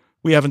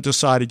we haven't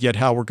decided yet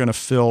how we're going to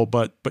fill,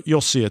 but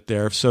you'll see it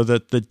there. So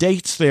that the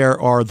dates there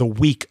are the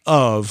week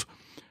of,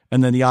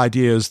 and then the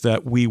idea is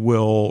that we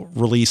will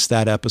release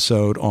that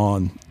episode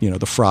on, you know,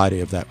 the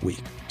Friday of that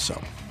week.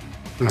 So,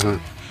 All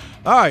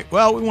right.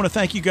 Well, we want to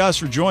thank you guys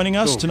for joining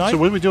us tonight. So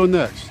what are we doing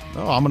next?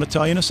 Oh, I'm going to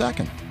tell you in a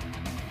second.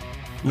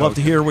 Love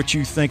to hear what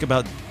you think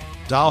about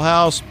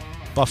Dollhouse,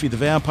 Buffy the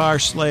Vampire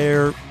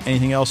Slayer,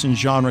 anything else in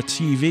genre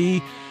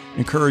TV.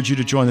 Encourage you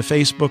to join the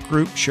Facebook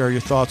group. Share your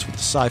thoughts with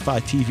the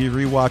Sci-Fi TV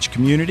Rewatch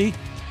community.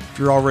 If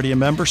you're already a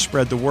member,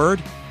 spread the word.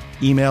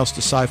 Emails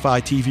to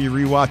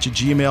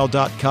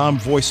sci-fi-tvrewatch@gmail.com.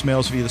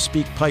 Voicemails via the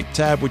Speak Pipe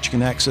tab, which you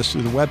can access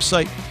through the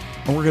website.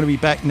 And we're going to be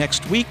back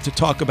next week to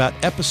talk about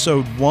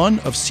episode 1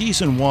 of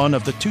season 1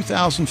 of the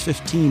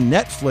 2015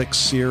 Netflix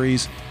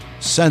series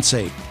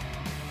Sense8.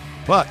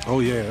 But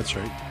oh yeah, that's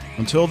right.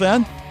 Until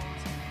then,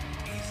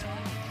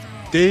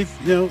 Dave,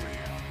 you know,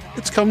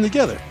 it's coming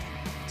together.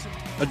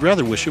 I'd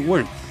rather wish it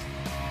weren't.